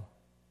hell?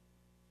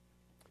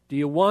 Do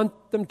you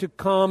want them to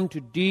come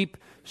to deep,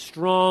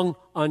 strong,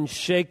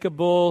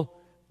 unshakable,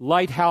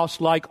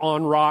 lighthouse-like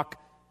on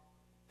rock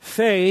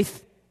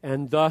faith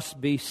and thus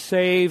be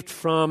saved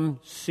from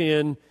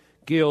sin,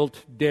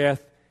 guilt,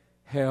 death,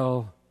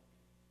 hell?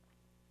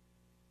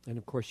 And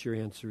of course your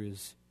answer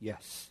is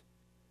yes.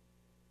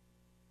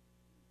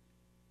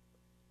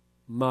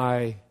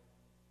 My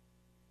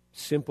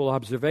simple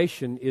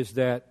observation is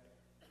that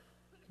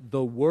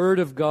the Word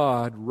of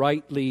God,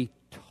 rightly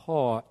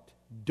taught,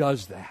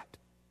 does that.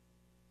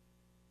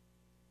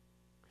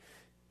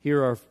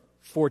 Here are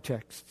 4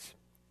 texts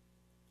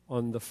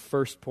on the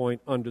first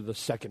point under the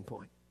second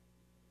point.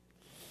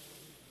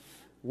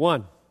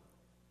 1,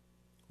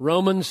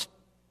 Romans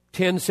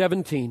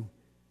 10:17.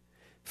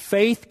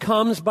 Faith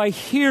comes by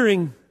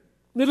hearing,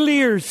 little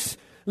ears,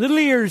 Little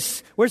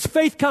ears. Where's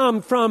faith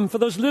come from for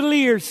those little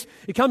ears?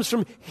 It comes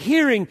from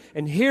hearing,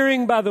 and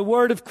hearing by the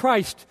word of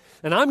Christ.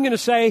 And I'm going to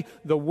say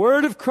the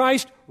word of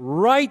Christ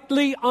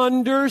rightly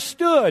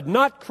understood.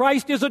 Not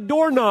Christ is a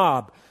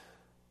doorknob,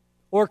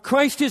 or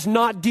Christ is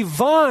not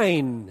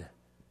divine,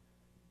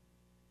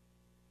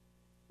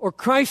 or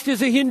Christ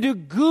is a Hindu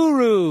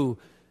guru.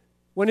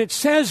 When it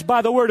says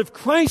by the word of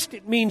Christ,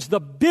 it means the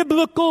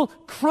biblical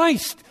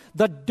Christ,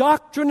 the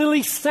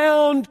doctrinally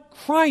sound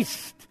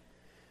Christ.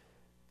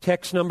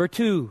 Text number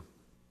 2,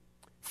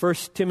 1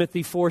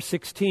 Timothy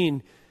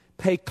 4:16.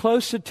 Pay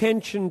close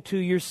attention to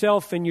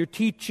yourself and your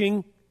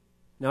teaching.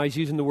 Now he's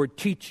using the word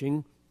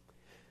teaching.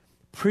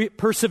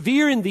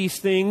 Persevere in these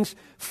things,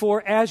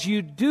 for as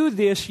you do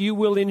this, you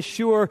will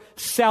ensure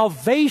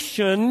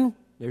salvation,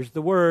 there's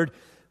the word,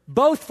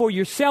 both for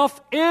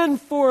yourself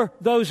and for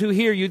those who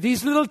hear you.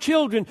 These little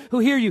children who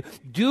hear you,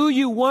 do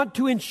you want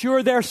to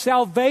ensure their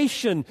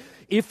salvation?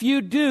 If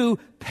you do,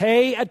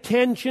 pay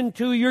attention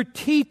to your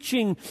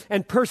teaching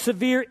and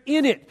persevere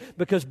in it,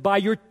 because by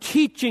your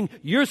teaching,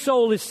 your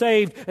soul is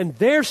saved and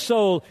their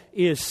soul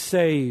is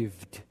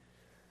saved.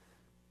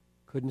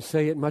 Couldn't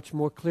say it much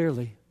more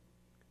clearly.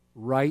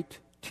 Right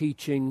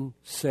teaching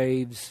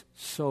saves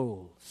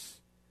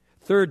souls.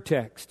 Third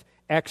text,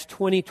 Acts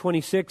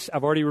 20:26.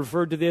 I've already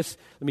referred to this.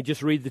 Let me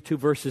just read the 2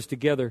 verses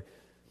together.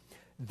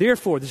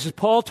 Therefore, this is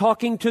Paul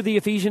talking to the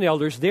Ephesian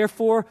elders.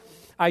 Therefore,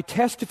 I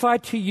testify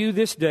to you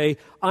this day,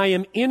 I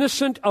am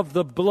innocent of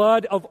the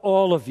blood of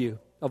all of you,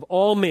 of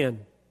all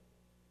men.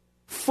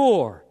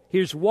 For,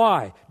 here's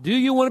why. Do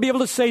you want to be able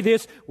to say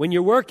this when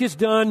your work is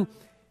done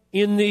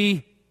in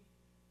the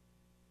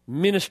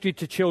ministry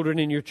to children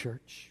in your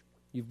church?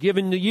 You've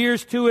given the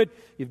years to it.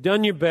 You've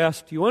done your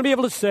best. You want to be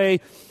able to say,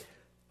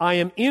 I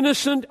am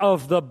innocent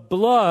of the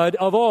blood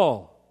of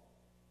all.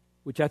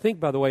 Which I think,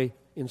 by the way,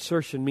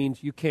 insertion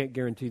means you can't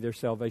guarantee their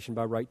salvation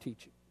by right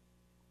teaching.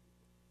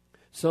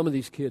 Some of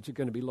these kids are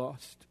going to be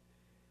lost,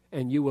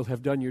 and you will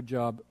have done your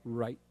job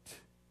right.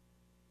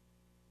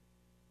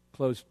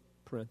 Close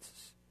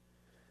parenthesis.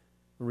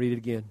 I'll read it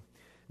again.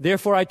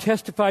 Therefore I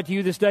testify to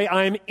you this day,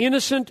 I am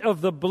innocent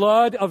of the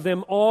blood of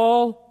them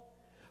all,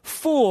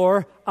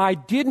 for I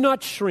did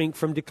not shrink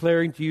from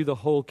declaring to you the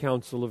whole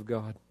counsel of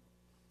God.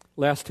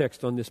 Last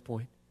text on this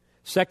point.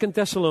 2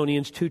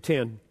 Thessalonians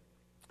 2:10.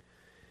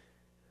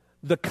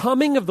 The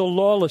coming of the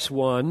lawless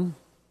one,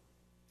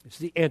 it's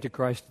the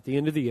Antichrist at the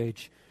end of the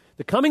age,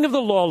 the coming of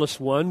the lawless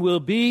one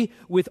will be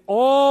with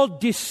all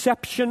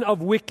deception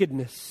of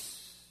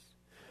wickedness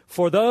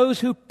for those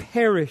who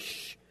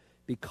perish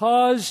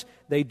because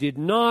they did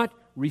not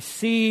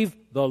receive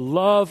the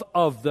love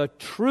of the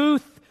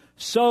truth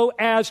so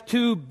as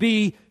to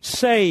be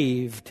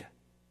saved.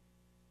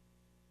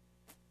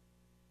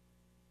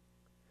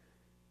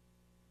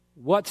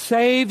 What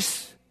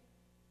saves?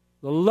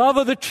 The love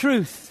of the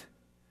truth.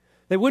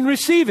 They wouldn't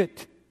receive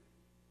it.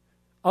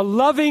 A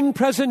loving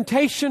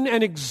presentation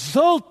and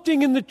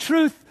exulting in the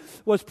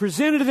truth was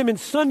presented to them in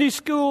Sunday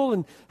school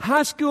and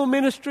high school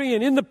ministry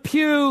and in the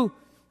pew,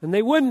 and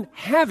they wouldn't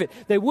have it.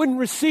 They wouldn't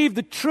receive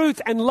the truth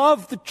and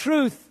love the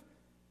truth,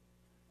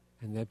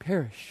 and they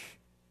perish.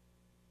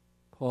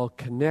 Paul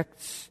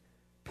connects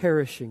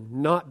perishing,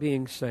 not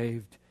being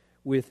saved,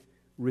 with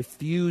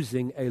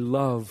refusing a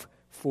love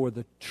for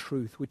the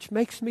truth, which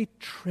makes me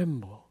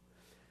tremble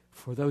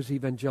for those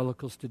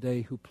evangelicals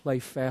today who play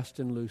fast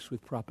and loose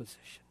with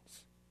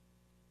propositions.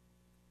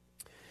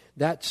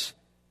 That's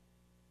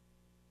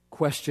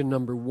question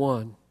number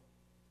 1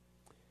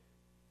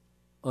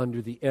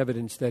 under the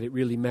evidence that it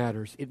really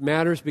matters. It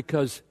matters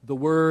because the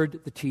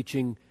word, the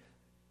teaching,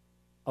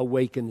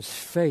 awakens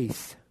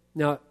faith.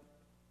 Now,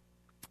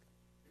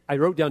 I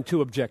wrote down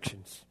 2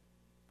 objections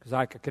because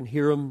I can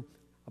hear them,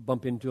 I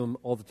bump into them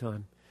all the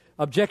time.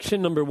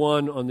 Objection number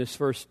 1 on this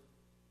first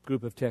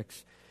group of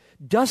texts.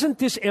 Doesn't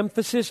this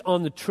emphasis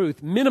on the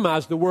truth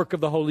minimize the work of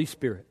the Holy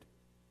Spirit?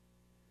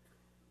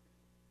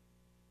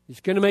 He's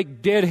going to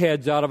make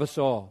deadheads out of us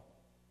all.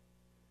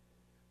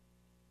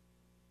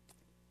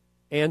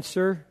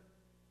 Answer,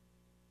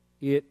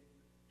 it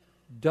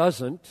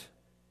doesn't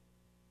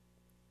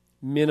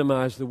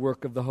minimize the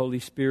work of the Holy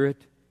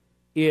Spirit.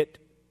 It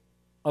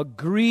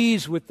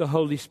agrees with the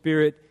Holy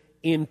Spirit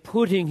in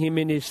putting him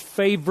in his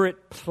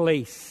favorite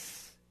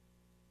place.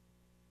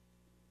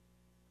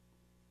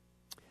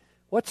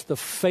 What's the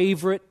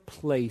favorite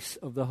place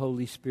of the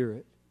Holy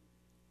Spirit?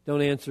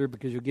 Don't answer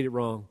because you'll get it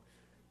wrong.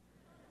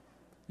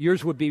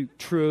 Yours would be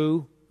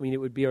true. I mean, it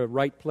would be a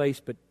right place,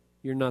 but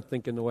you're not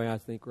thinking the way I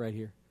think right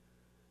here.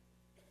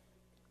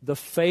 The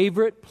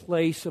favorite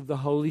place of the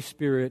Holy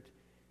Spirit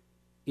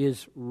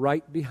is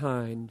right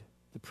behind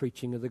the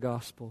preaching of the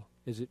gospel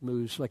as it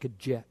moves like a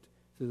jet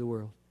through the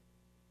world.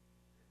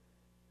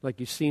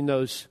 Like you've seen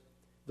those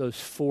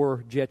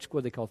 4 jets,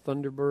 what they call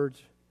Thunderbirds?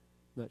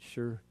 Not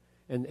sure.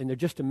 And they're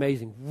just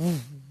amazing.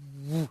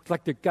 It's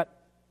like they've got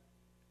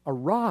a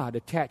rod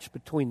attached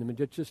between them. And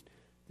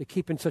they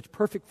keep in such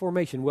perfect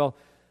formation. Well,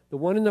 the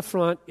one in the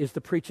front is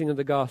the preaching of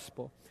the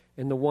gospel.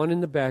 And the one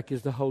in the back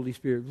is the Holy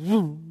Spirit.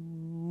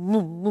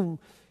 And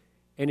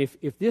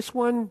if this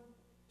one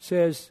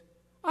says,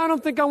 I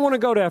don't think I want to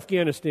go to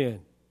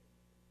Afghanistan,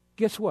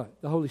 guess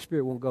what? The Holy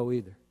Spirit won't go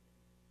either.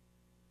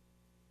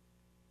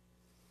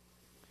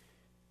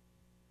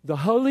 The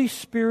Holy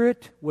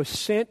Spirit was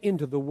sent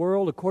into the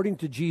world, according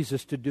to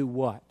Jesus, to do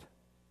what?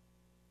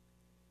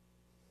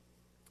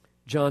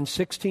 John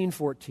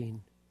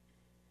 16:14.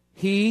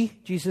 He,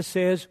 Jesus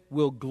says,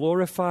 will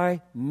glorify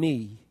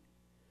me,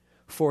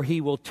 for he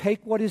will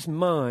take what is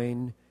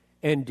mine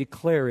and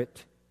declare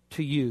it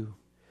to you.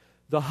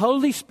 The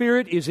Holy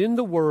Spirit is in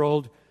the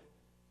world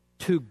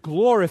to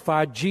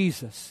glorify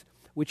Jesus,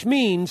 which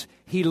means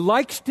he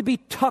likes to be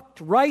tucked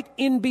right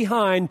in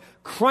behind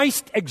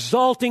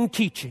Christ-exalting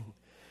teaching,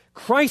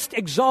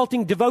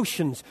 Christ-exalting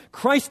devotions,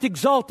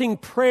 Christ-exalting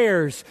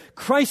prayers,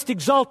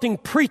 Christ-exalting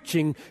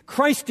preaching,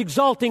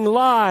 Christ-exalting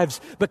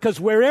lives, because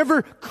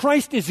wherever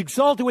Christ is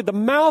exalted with the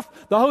mouth,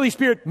 the Holy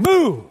Spirit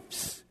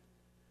moves.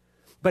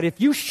 But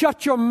if you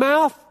shut your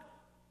mouth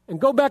and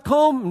go back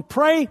home and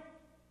pray,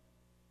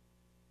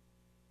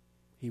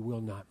 he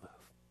will not move.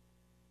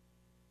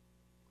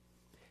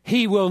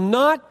 He will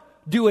not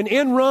do an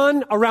end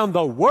run around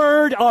the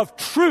word of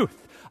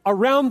truth,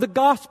 around the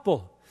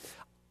gospel.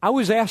 I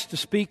was asked to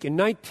speak in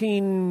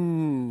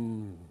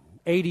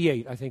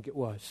 1988, I think it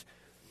was,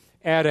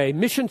 at a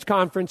missions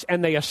conference,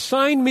 and they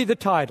assigned me the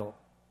title.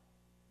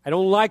 I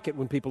don't like it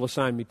when people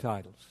assign me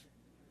titles.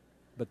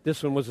 But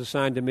this one was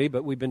assigned to me,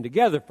 but we've been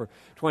together for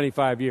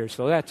 25 years,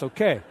 so that's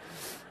okay.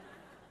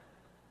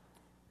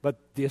 But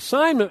the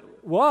assignment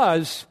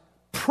was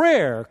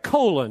prayer,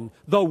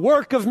 the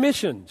work of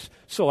missions.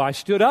 So I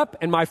stood up,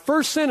 and my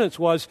first sentence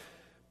was,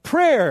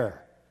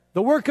 prayer,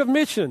 the work of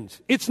missions.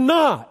 It's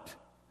not.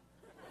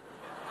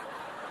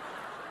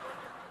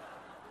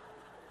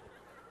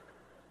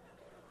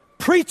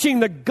 Preaching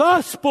the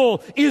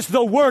gospel is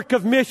the work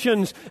of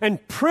missions,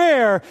 and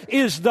prayer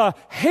is the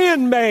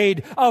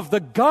handmaid of the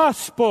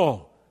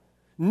gospel.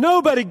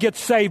 Nobody gets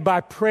saved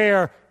by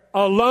prayer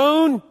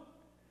alone.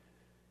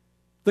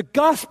 The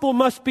gospel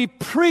must be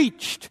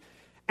preached,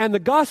 and the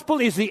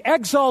gospel is the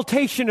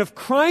exaltation of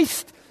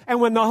Christ, and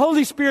when the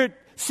Holy Spirit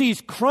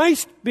sees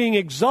Christ being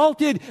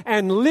exalted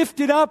and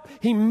lifted up,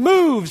 he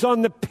moves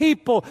on the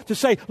people to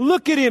say,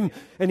 look at him,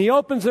 and he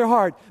opens their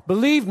heart.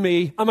 Believe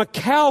me, I'm a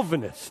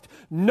Calvinist.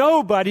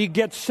 Nobody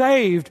gets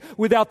saved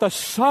without the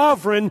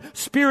sovereign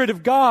Spirit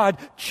of God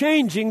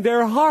changing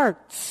their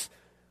hearts.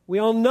 We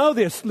all know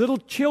this. Little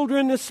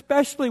children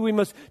especially, we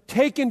must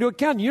take into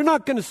account. You're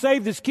not going to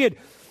save this kid.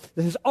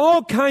 There's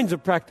all kinds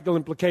of practical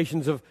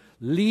implications of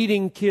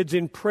leading kids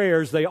in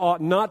prayers they ought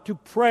not to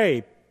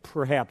pray,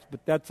 perhaps,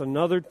 but that's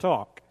another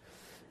talk,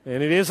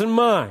 and it isn't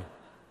mine.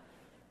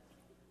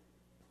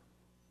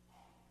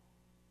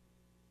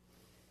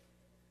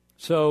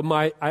 So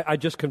I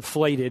just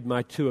conflated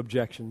my two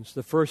objections.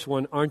 The first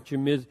one, aren't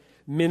you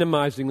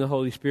minimizing the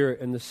Holy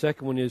Spirit? And the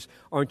second one is,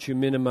 aren't you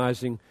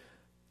minimizing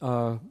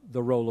the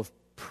role of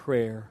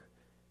prayer?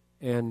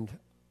 And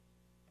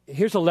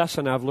here's a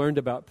lesson I've learned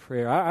about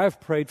prayer. I've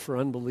prayed for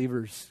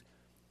unbelievers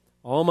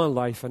all my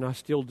life, and I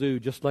still do,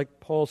 just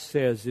like Paul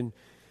says in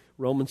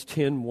Romans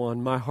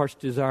 10:1, my heart's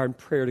desire and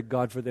prayer to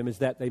God for them is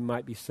that they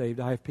might be saved.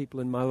 I have people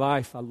in my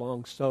life I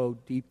long so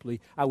deeply.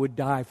 I would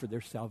die for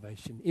their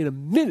salvation. In a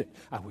minute,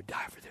 I would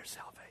die for their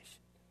salvation.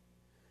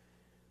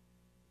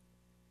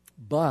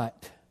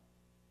 But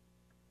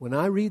when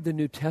I read the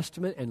New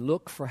Testament and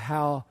look for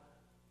how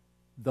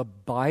the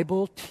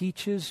Bible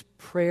teaches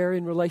prayer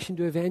in relation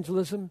to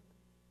evangelism,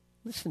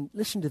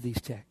 listen to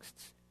these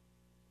texts.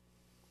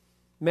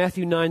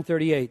 Matthew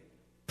 9:38.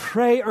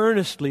 Pray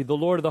earnestly the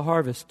Lord of the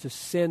harvest to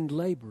send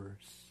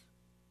laborers.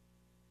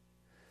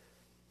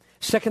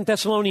 2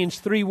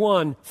 Thessalonians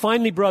 3:1.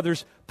 Finally,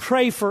 brothers,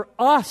 pray for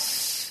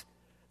us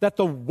that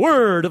the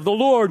word of the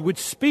Lord would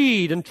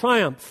speed and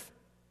triumph.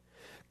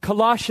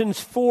 Colossians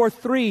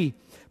 4:3.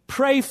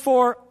 Pray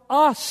for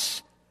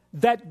us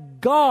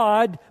that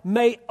God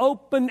may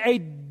open a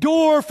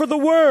door for the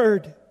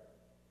word.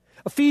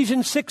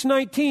 Ephesians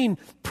 6:19,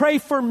 pray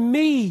for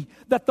me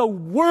that the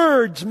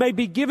words may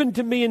be given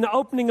to me in the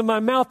opening of my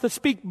mouth to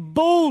speak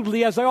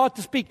boldly as I ought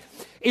to speak.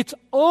 It's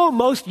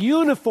almost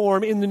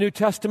uniform in the New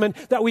Testament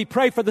that we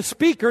pray for the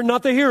speaker,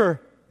 not the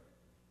hearer.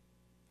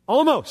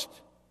 Almost.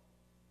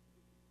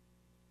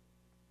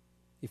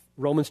 If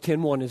Romans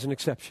 10:1 is an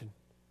exception.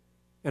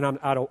 And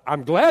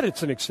I'm glad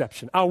it's an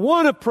exception. I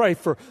want to pray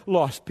for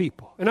lost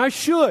people, and I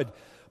should.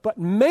 But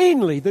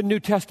mainly the New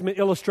Testament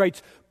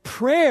illustrates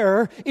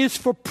prayer is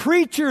for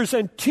preachers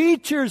and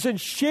teachers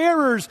and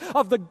sharers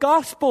of the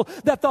gospel,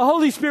 that the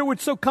Holy Spirit would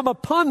so come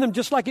upon them,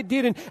 just like it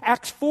did in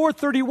Acts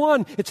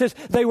 4:31. It says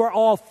they were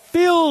all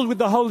filled with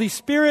the Holy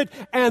Spirit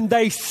and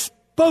they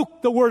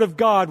spoke the word of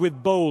God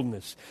with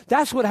boldness.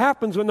 That's what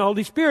happens when the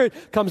Holy Spirit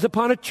comes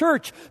upon a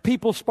church.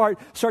 People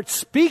start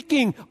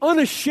speaking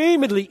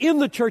unashamedly in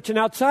the church and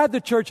outside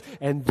the church,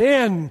 and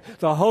then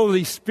the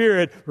Holy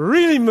Spirit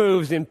really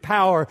moves in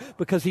power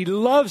because he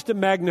loves to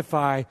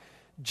magnify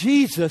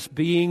Jesus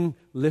being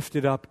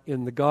lifted up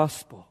in the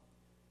gospel.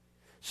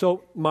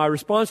 So my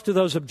response to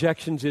those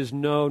objections is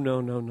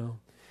no.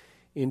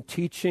 In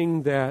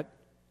teaching that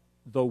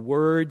The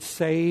Word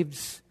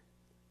saves.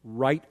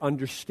 Right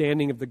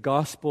understanding of the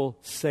gospel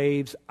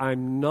saves.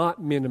 I'm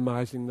not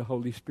minimizing the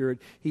Holy Spirit.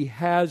 He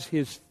has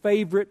His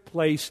favorite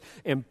place,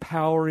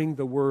 empowering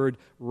the Word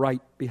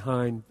right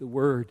behind the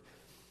Word.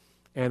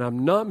 And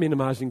I'm not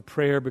minimizing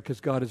prayer, because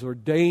God has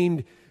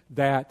ordained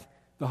that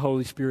the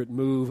Holy Spirit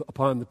move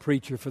upon the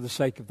preacher for the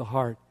sake of the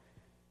heart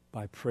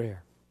by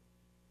prayer.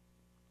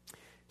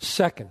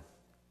 Second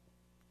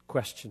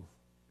question,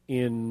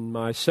 in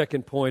my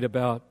second point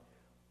about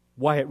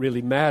why it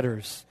really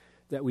matters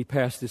that we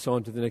pass this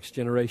on to the next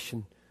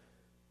generation.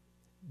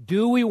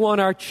 Do we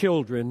want our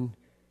children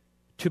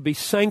to be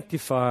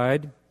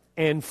sanctified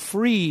and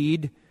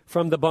freed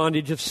from the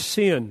bondage of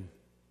sin?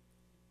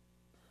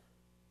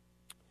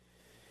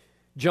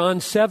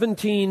 John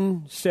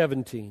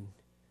 17:17.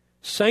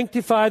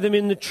 Sanctify them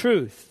in the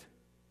truth.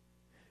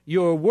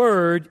 Your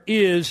word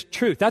is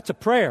truth. That's a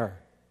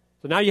prayer.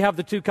 So now you have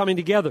the two coming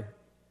together.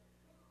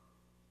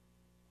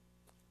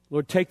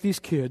 Lord, take these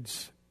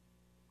kids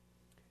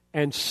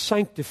and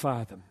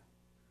sanctify them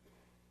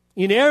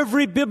in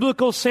every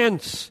biblical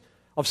sense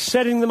of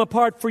setting them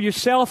apart for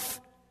yourself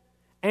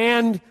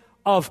and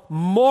of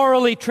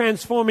morally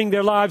transforming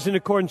their lives in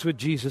accordance with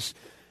Jesus.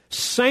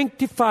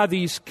 Sanctify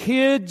these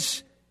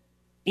kids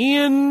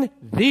in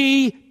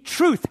the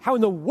truth. How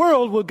in the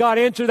world will God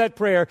answer that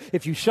prayer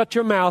if you shut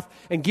your mouth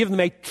and give them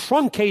a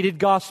truncated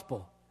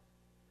gospel?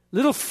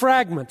 Little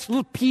fragments,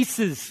 little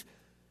pieces.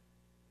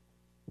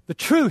 The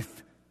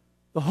truth,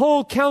 the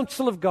whole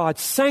counsel of God,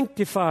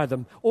 sanctify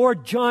them. Or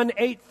John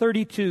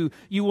 8:32,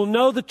 you will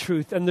know the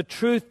truth, and the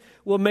truth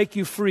will make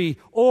you free.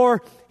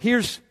 Or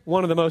here's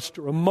one of the most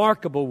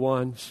remarkable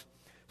ones,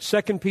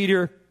 2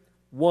 Peter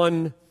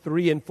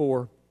 1:3 and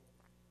 4.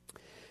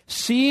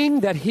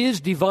 Seeing that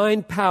His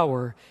divine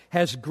power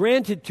has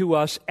granted to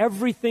us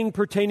everything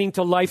pertaining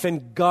to life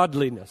and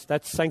godliness,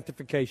 that's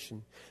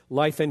sanctification,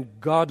 life and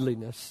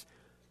godliness,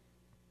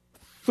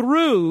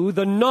 through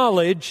the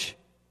knowledge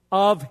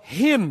of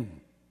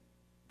Him.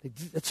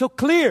 It's so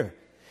clear.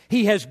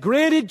 He has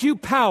granted you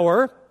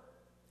power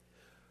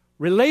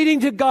relating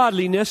to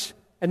godliness,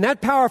 and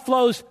that power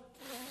flows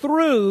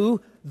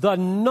through the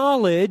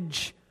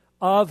knowledge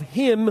of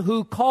Him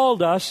who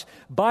called us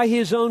by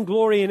His own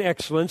glory and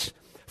excellence.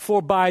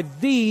 For by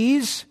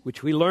these,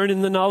 which we learn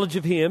in the knowledge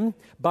of Him,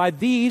 by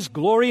these,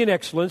 glory and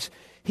excellence,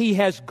 He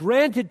has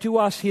granted to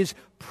us His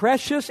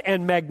precious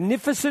and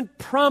magnificent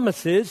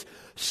promises,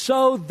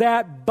 so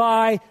that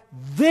by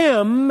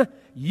them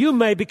you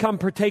may become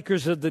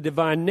partakers of the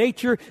divine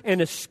nature and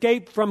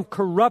escape from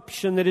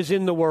corruption that is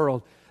in the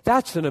world.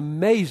 That's an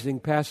amazing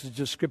passage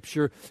of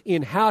Scripture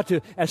in how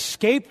to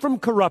escape from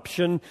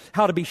corruption,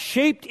 how to be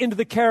shaped into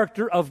the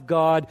character of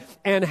God,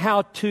 and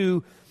how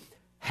to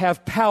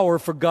have power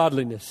for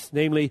godliness,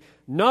 namely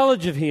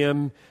knowledge of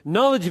Him,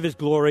 knowledge of His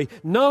glory,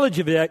 knowledge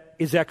of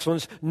His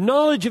excellence,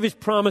 knowledge of His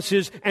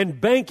promises,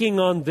 and banking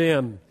on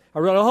them. I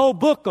wrote a whole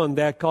book on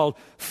that called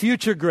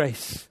Future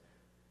Grace,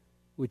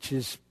 which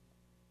is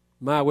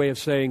my way of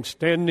saying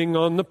standing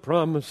on the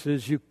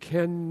promises. You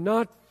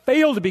cannot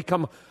fail to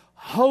become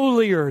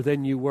holier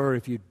than you were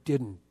if you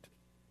didn't.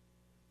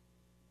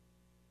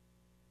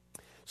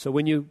 So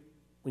when you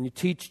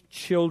teach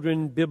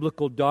children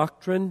biblical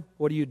doctrine,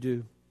 what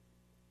do?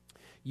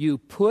 You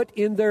put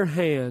in their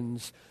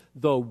hands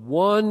the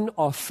one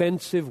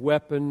offensive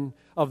weapon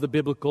of the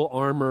biblical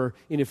armor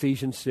in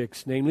Ephesians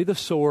 6, namely the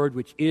sword,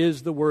 which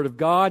is the Word of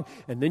God.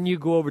 And then you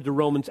go over to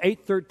Romans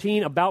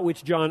 8:13, about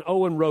which John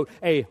Owen wrote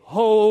a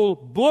whole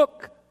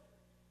book.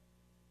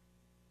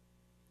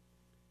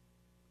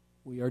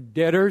 We are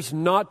debtors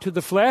not to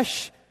the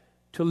flesh,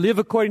 to live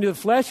according to the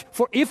flesh.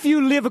 For if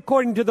you live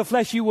according to the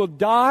flesh, you will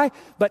die.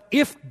 But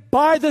if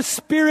by the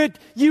Spirit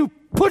you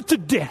put to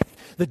death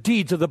the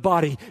deeds of the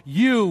body,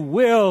 you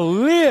will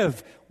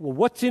live. Well,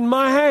 what's in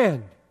my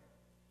hand?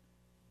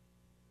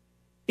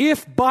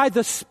 If by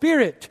the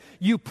Spirit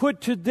you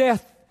put to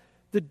death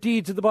the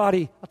deeds of the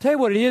body, I'll tell you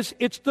what it is.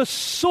 It's the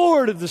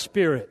sword of the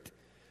Spirit.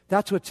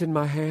 That's what's in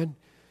my hand.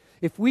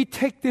 If we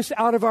take this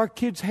out of our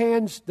kids'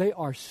 hands, they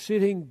are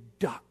sitting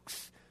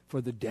ducks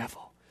for the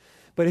devil.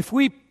 But if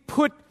we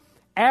put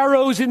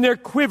arrows in their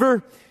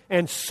quiver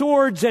and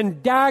swords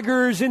and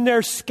daggers in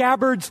their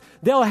scabbards,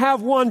 they'll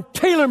have one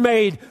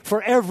tailor-made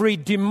for every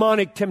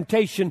demonic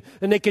temptation,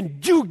 and they can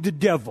juke the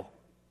devil.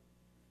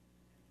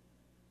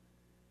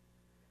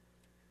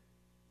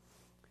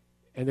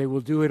 And they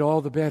will do it all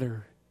the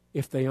better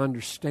if they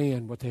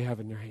understand what they have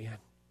in their hand.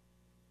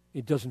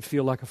 It doesn't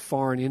feel like a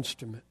foreign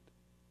instrument.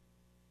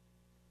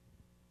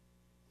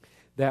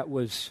 That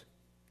was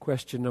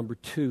question number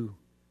 2.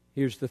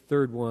 Here's the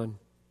third one.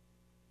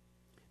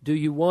 Do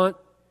you want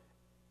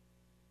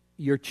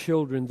your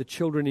children, the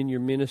children in your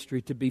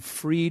ministry, to be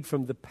freed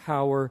from the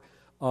power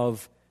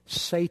of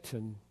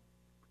Satan?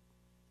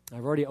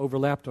 I've already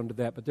overlapped onto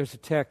that, but there's a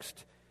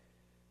text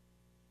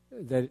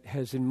that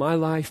has in my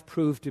life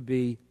proved to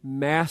be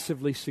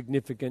massively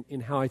significant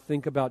in how I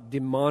think about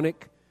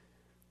demonic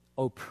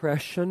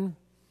oppression.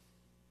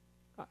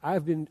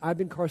 I've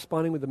been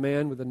corresponding with a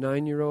man with a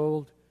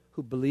 9-year-old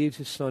who believes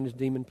his son is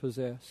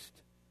demon-possessed.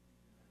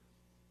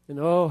 And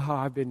oh, how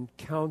I've been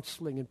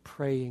counseling and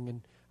praying.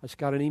 And I just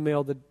got an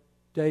email the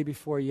day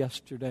before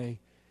yesterday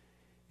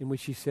in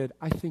which he said,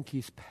 I think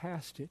he's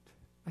past it.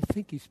 I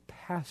think he's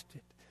past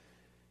it.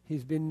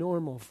 He's been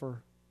normal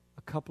for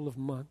a couple of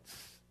months.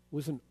 It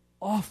was an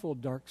awful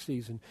dark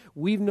season.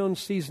 We've known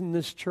season in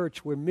this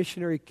church where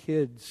missionary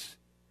kids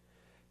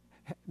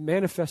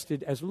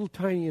manifested as little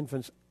tiny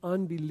infants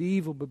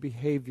unbelievable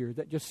behavior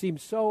that just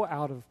seemed so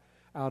out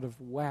of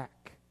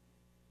whack.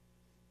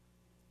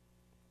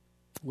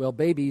 Well,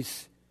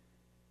 babies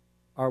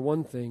are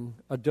one thing,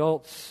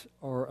 adults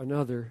are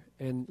another,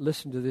 and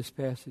listen to this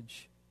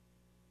passage.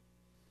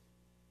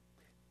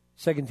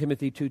 2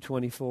 Timothy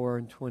 2:24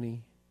 and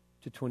 20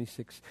 to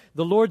 26.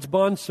 The Lord's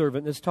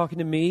bondservant is talking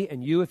to me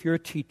and you if you're a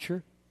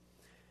teacher.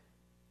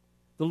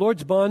 The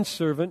Lord's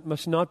bondservant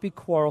must not be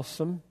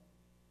quarrelsome,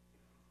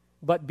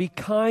 but be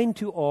kind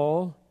to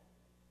all,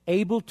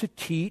 able to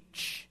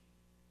teach,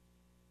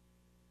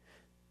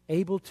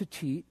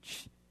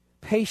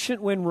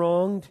 patient when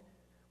wronged,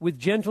 with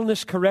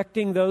gentleness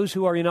correcting those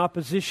who are in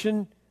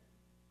opposition,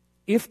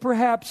 if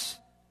perhaps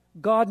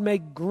God may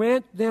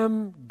grant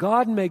them,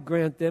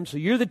 so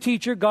you're the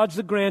teacher, God's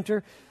the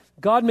grantor,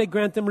 God may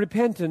grant them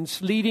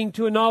repentance, leading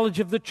to a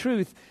knowledge of the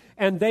truth,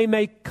 and they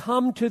may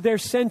come to their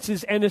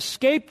senses and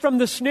escape from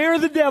the snare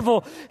of the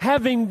devil,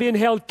 having been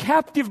held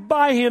captive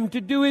by him to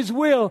do his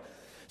will.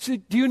 So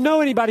do you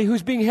know anybody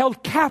who's being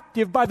held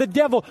captive by the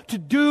devil to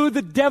do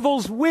the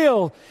devil's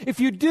will?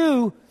 If you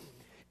do,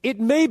 it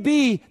may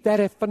be that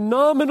a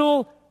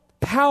phenomenal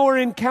power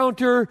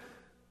encounter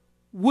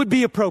would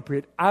be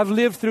appropriate. I've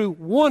lived through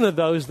one of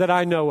those that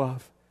I know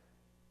of.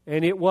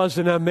 And it was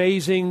an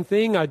amazing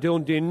thing. I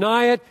don't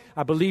deny it.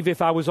 I believe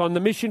if I was on the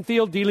mission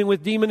field dealing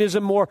with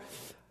demonism more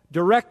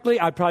directly,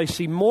 I'd probably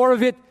see more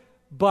of it.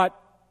 But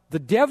the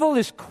devil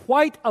is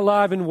quite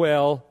alive and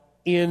well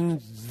in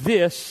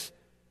this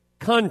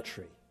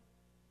country.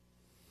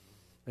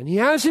 And he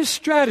has his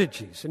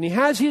strategies and he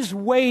has his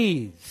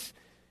ways.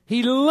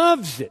 He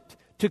loves it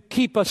to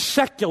keep us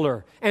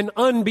secular and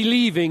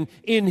unbelieving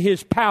in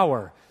his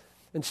power.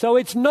 And so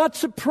it's not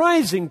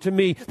surprising to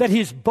me that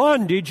his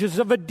bondage is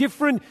of a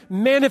different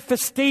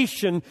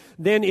manifestation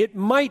than it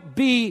might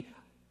be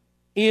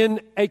in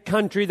a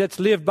country that's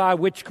lived by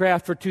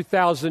witchcraft for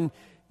 2,000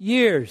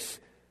 years.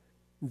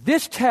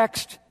 This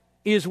text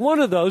is one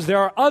of those. There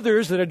are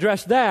others that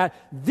address that.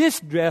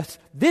 This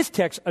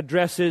text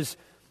addresses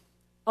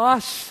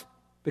us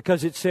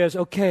because it says,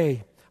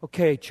 okay,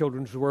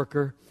 children's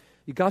worker,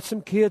 you got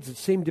some kids that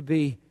seem to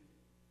be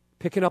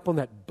picking up on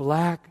that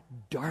black,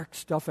 dark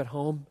stuff at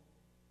home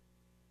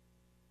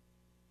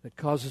that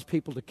causes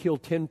people to kill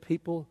 10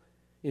 people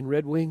in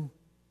Red Wing.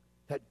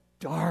 That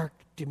dark,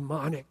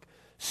 demonic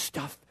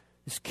stuff.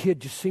 This kid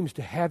just seems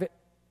to have it.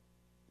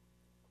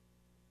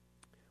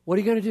 What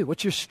are you going to do?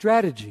 What's your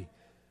strategy?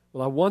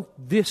 Well, I want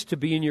this to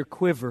be in your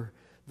quiver.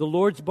 The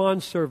Lord's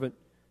bondservant,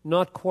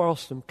 not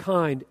quarrelsome,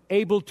 kind,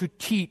 able to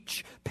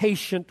teach,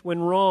 patient when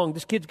wrong.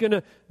 This kid's going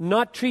to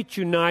not treat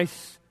you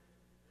nice.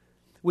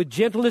 With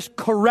gentleness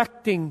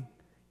correcting.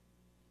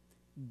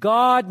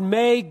 God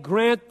may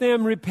grant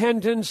them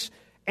repentance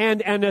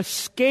and an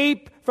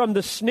escape from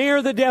the snare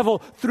of the devil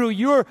through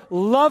your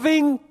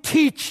loving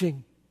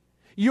teaching,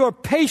 your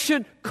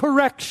patient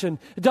correction.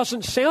 It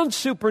doesn't sound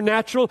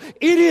supernatural.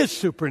 It is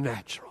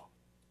supernatural.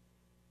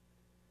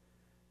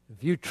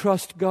 If you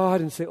trust God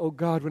and say, oh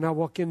God, when I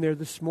walk in there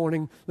this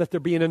morning, let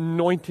there be an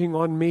anointing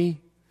on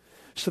me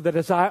so that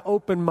as I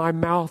open my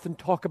mouth and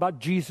talk about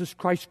Jesus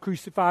Christ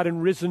crucified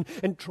and risen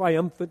and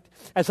triumphant,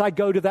 as I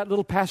go to that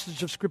little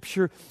passage of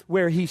Scripture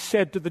where he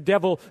said to the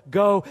devil,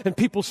 go, and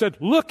people said,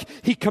 look,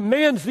 he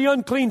commands the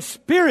unclean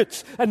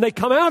spirits and they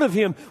come out of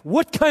him.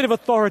 What kind of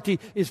authority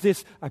is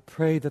this? I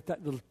pray that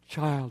that little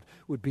child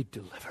would be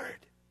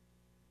delivered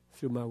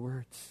through my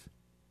words.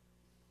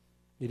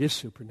 It is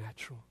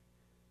supernatural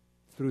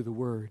through the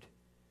Word.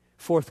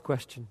 Fourth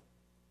question.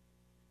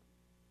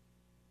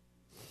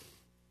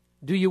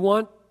 Do you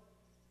want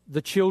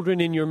the children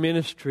in your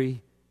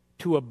ministry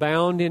to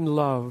abound in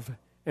love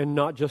and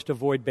not just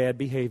avoid bad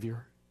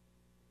behavior?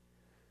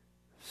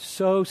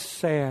 So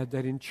sad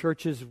that in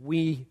churches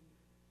we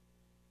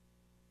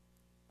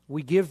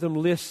give them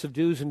lists of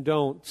do's and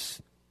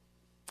don'ts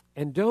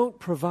and don't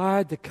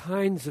provide the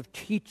kinds of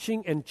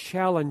teaching and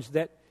challenge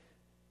that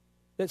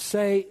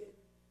say,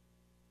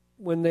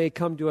 when they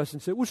come to us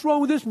and say, what's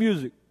wrong with this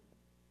music?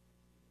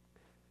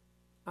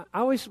 I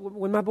always,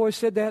 when my boys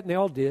said that, and they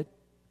all did,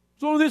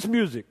 what's wrong with this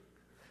music?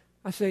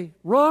 I say,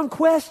 wrong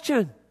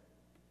question.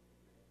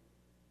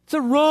 It's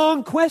a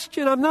wrong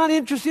question. I'm not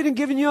interested in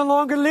giving you a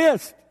longer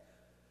list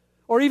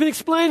or even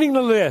explaining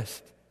the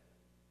list.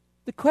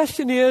 The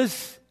question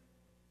is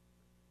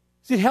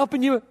it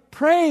helping you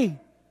pray?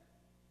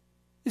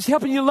 Is it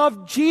helping you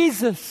love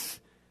Jesus?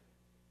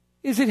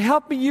 Is it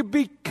helping you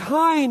be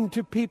kind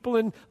to people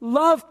and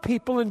love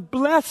people and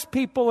bless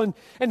people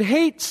and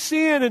hate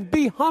sin and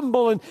be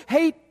humble and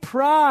hate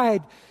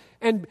pride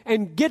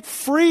and get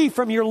free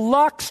from your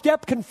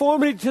lockstep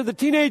conformity to the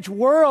teenage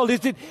world?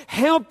 Is it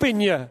helping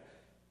you?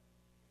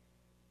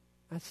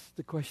 That's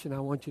the question I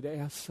want you to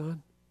ask,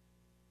 son.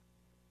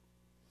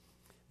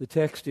 The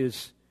text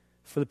is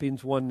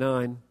Philippians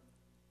 1:9.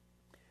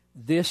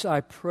 This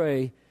I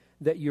pray,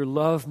 that your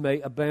love may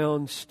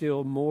abound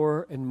still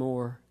more and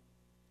more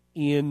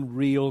in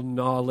real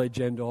knowledge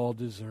and all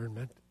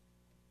discernment.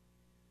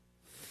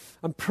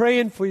 I'm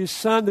praying for you,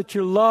 son, that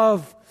your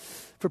love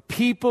for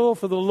people,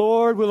 for the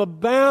Lord, will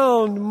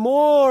abound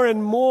more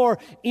and more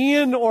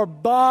in or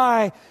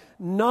by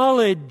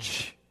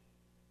knowledge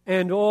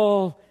and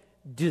all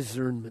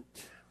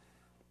discernment.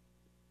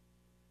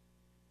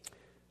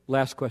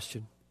 Last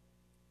question.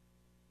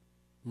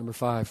 Number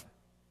 5.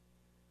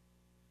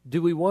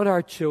 Do we want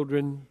our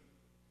children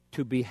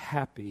to be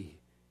happy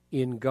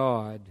in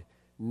God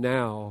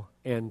now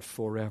and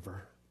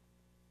forever?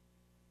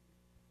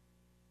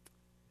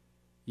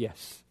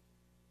 Yes.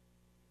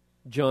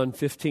 John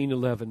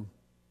 15:11.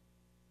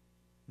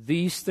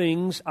 These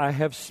things I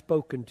have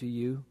spoken to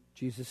you,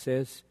 Jesus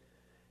says,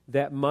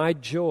 that my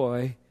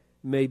joy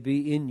may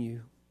be in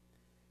you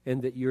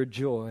and that your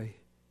joy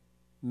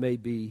may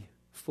be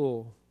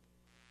full.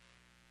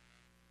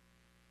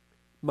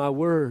 My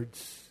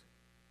words.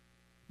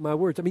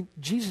 I mean,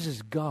 Jesus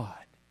is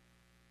God.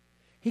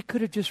 He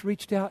could have just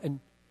reached out and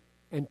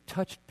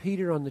touched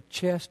Peter on the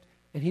chest,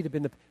 and he'd have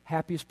been the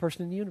happiest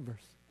person in the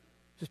universe.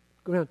 Just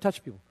go around and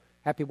touch people.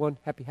 Happy one,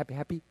 happy, happy,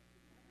 happy.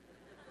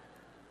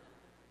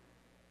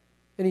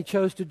 And he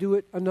chose to do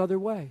it another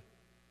way.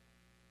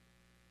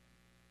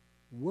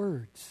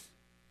 Words.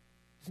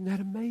 Isn't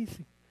that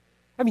amazing?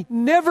 I mean,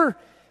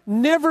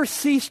 never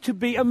cease to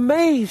be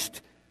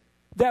amazed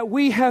that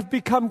we have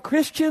become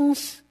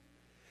Christians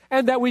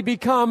and that we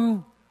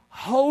become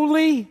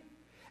holy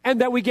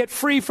and that we get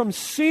free from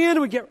sin,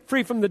 we get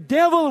free from the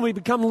devil, and we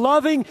become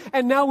loving,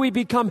 and now we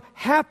become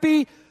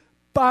happy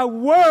by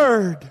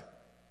word.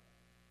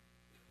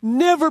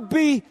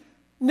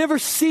 Never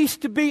cease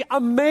to be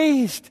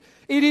amazed.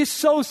 It is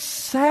so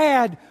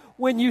sad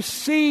when you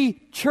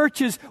see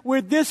churches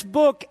where this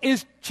book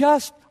is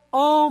just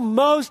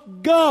almost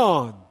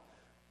gone.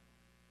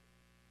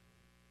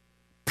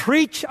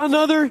 Preach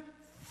another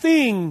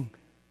thing.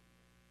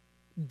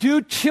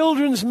 Do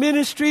children's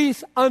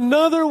ministries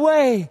another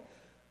way,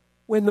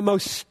 when the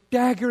most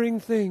staggering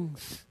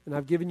things, and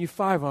I've given you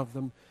 5 of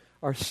them,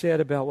 are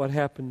said about what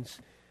happens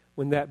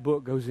when that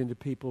book goes into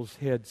people's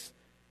heads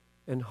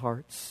and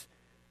hearts.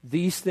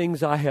 These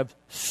things I have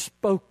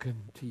spoken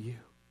to you.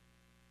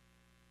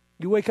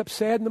 You wake up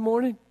sad in the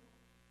morning?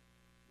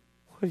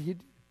 What do?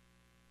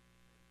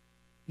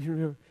 You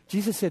remember?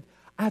 Jesus said,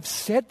 I've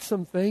said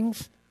some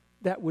things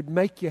that would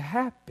make you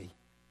happy.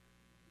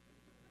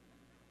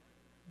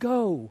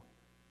 Go,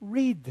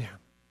 read them,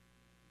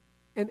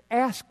 and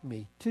ask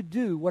me to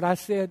do what I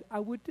said I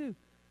would do.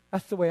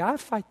 That's the way I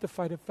fight the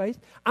fight of faith.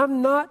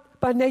 I'm not,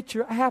 by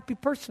nature, a happy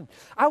person.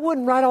 I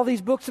wouldn't write all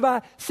these books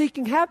about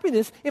seeking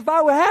happiness if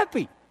I were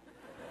happy.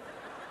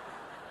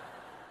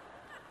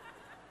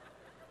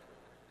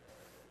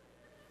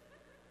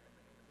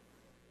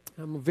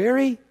 I'm a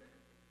very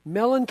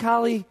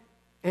melancholy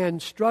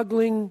and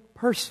struggling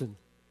person.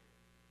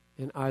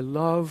 And I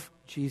love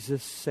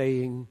Jesus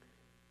saying,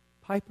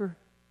 Piper,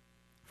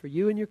 for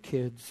you and your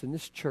kids in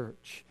this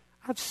church,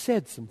 I've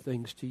said some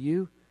things to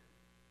you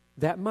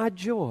that my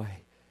joy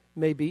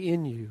may be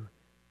in you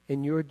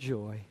and your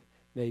joy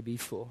may be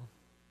full.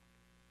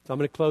 So I'm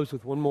going to close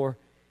with one more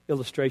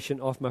illustration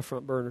off my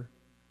front burner.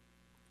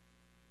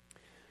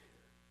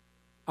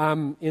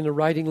 I'm in a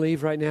writing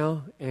leave right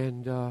now,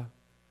 and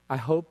I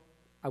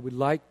would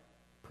like,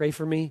 pray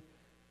for me,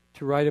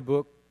 to write a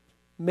book,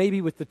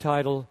 maybe with the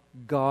title,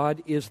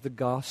 God is the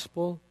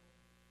Gospel,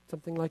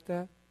 something like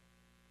that.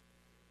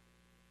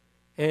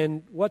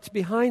 And what's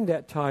behind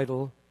that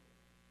title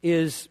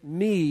is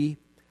me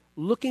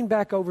looking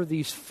back over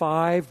these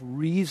 5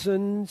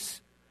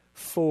 reasons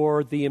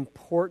for the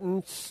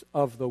importance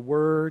of the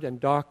Word and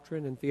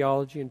doctrine and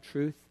theology and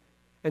truth,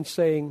 and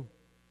saying,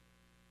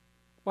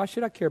 why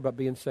should I care about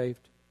being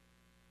saved?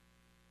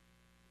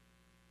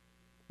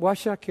 Why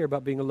should I care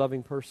about being a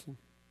loving person?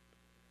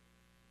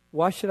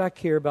 Why should I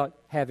care about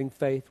having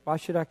faith? Why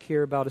should I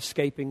care about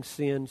escaping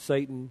sin,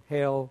 Satan,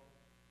 hell?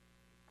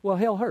 Well,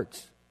 hell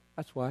hurts.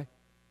 That's why.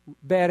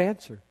 Bad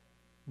answer.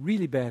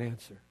 Really bad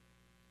answer.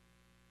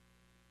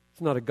 It's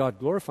not a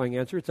God-glorifying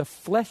answer. It's a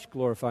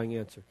flesh-glorifying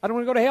answer. I don't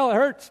want to go to hell. It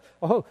hurts.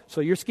 Oh,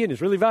 so your skin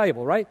is really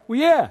valuable, right? Well,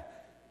 yeah.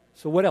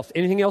 So what else?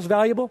 Anything else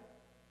valuable?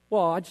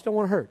 Well, I just don't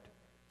want to hurt.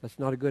 That's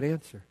not a good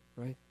answer,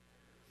 right?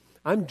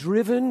 I'm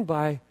driven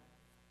by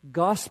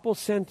gospel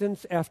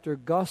sentence after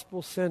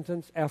gospel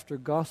sentence after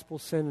gospel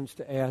sentence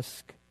to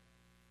ask,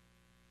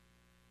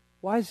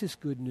 why is this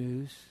good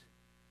news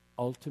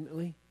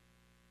ultimately?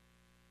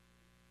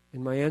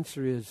 And my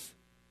answer is,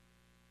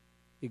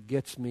 it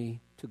gets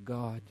me to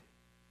God.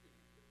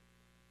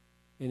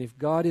 And if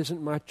God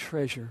isn't my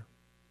treasure,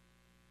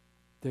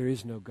 there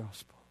is no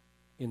gospel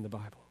in the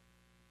Bible.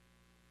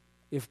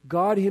 If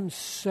God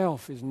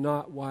Himself is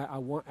not why I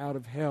want out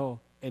of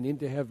hell and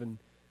into heaven,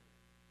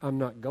 I'm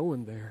not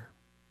going there.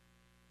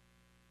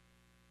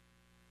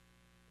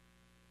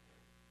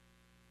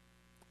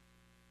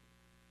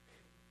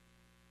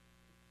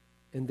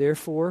 And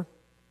therefore,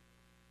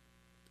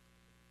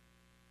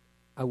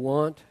 I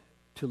want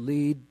to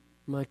lead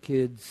my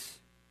kids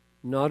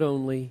not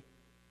only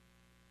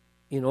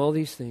in all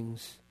these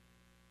things,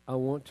 I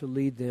want to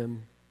lead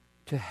them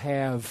to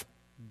have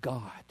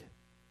God.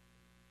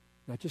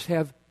 Not just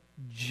have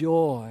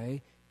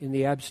joy in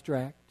the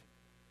abstract,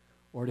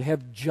 or to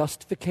have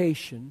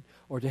justification,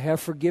 or to have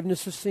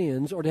forgiveness of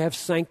sins, or to have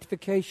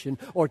sanctification,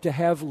 or to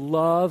have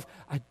love.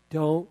 I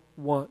don't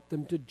want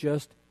them to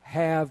just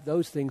have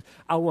those things.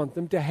 I want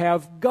them to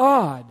have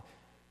God.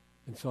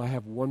 And so I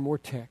have one more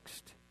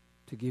text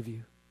to give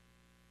you.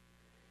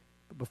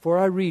 But before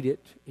I read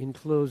it, in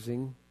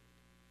closing,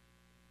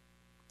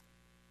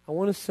 I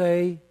want to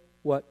say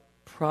what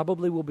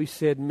probably will be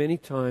said many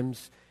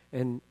times,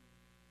 and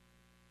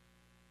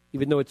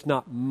even though it's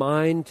not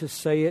mine to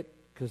say it,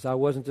 because I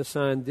wasn't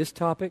assigned this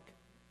topic,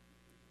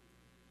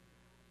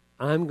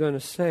 I'm going to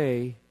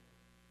say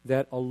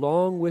that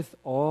along with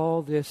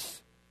all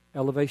this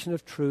elevation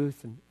of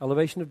truth and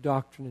elevation of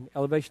doctrine and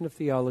elevation of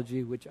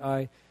theology, which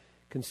I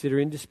consider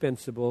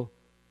indispensable,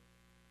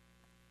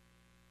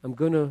 I'm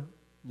going to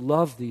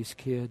love these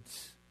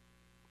kids,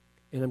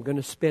 and I'm going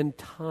to spend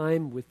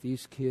time with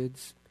these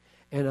kids,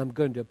 and I'm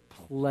going to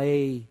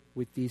play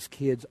with these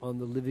kids on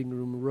the living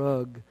room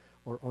rug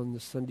or on the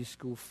Sunday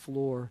school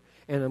floor,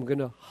 and I'm going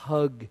to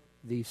hug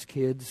these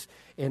kids,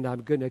 and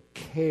I'm going to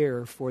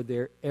care for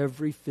their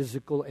every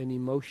physical and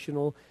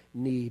emotional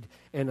need,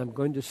 and I'm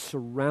going to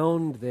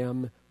surround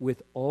them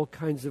with all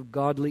kinds of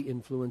godly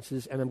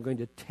influences, and I'm going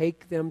to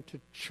take them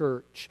to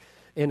church,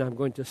 and I'm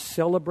going to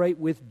celebrate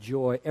with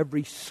joy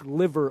every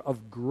sliver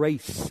of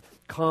grace,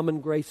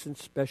 common grace and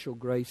special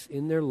grace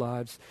in their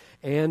lives,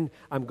 and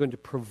I'm going to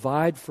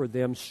provide for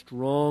them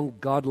strong,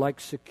 godlike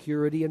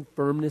security and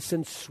firmness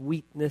and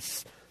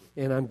sweetness,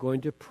 and I'm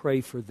going to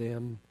pray for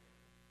them.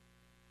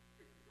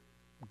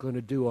 I'm going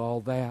to do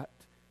all that,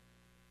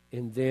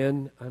 and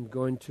then I'm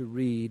going to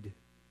read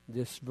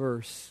this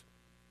verse,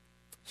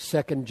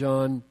 2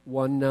 John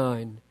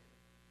 1:9.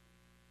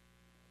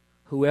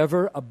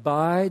 Whoever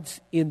abides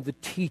in the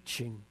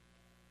teaching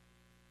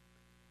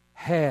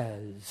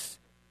has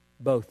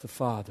both the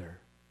Father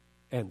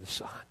and the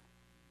Son.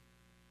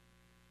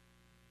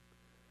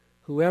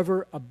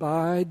 Whoever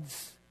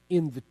abides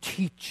in the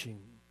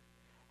teaching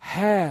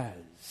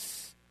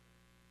has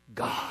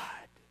God.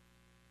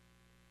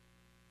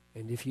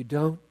 And if you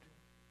don't,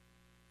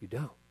 you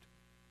don't.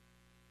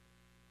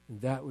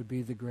 And that would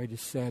be the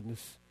greatest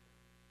sadness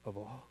of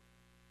all.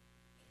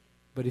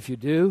 But if you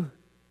do,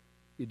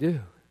 you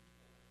do.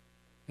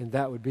 And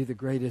that would be the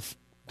greatest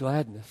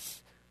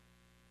gladness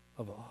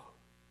of all.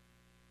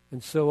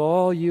 And so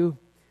all you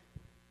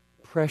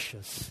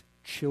precious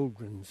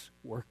children's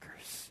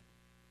workers,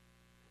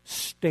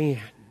 stand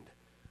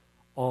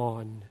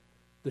on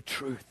the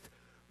truth,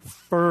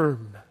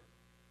 firm,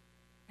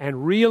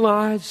 and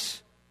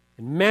realize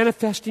and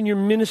manifest in your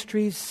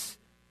ministries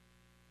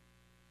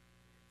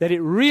that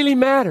it really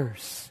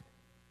matters.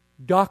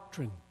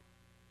 Doctrine,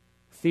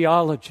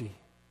 theology,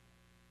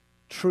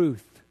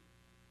 truth,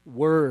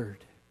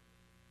 word.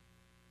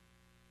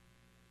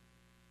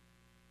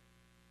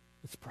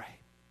 Let's pray.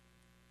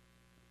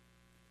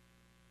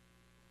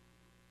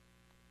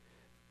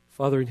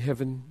 Father in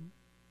heaven,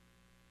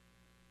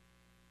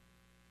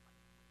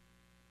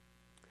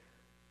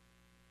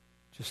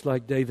 just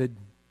like David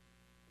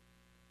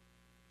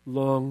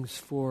longs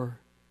for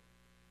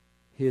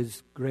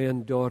his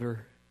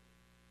granddaughter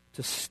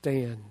to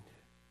stand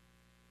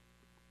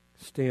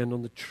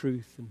on the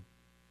truth and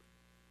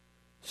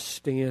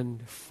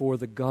stand for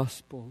the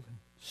gospel and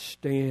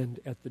stand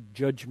at the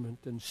judgment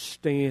and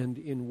stand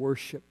in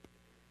worship.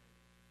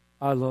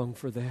 I long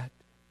for that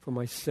for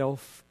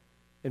myself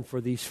and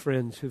for these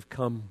friends who've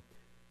come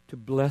to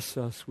bless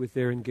us with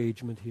their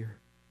engagement here.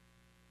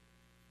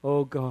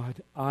 Oh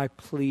God, I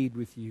plead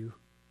with you.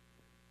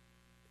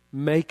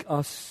 Make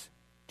us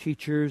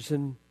teachers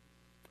and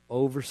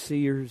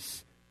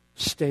overseers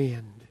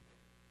stand,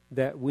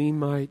 that we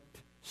might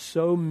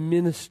so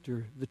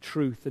minister the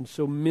truth and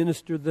so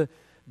minister the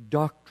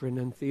doctrine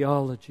and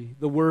theology,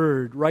 the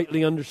word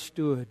rightly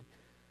understood,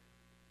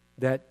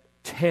 that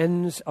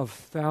tens of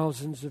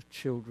thousands of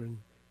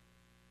children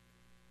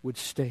would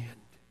stand.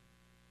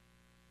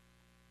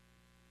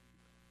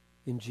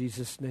 In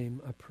Jesus' name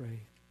I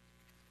pray.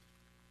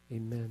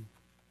 Amen.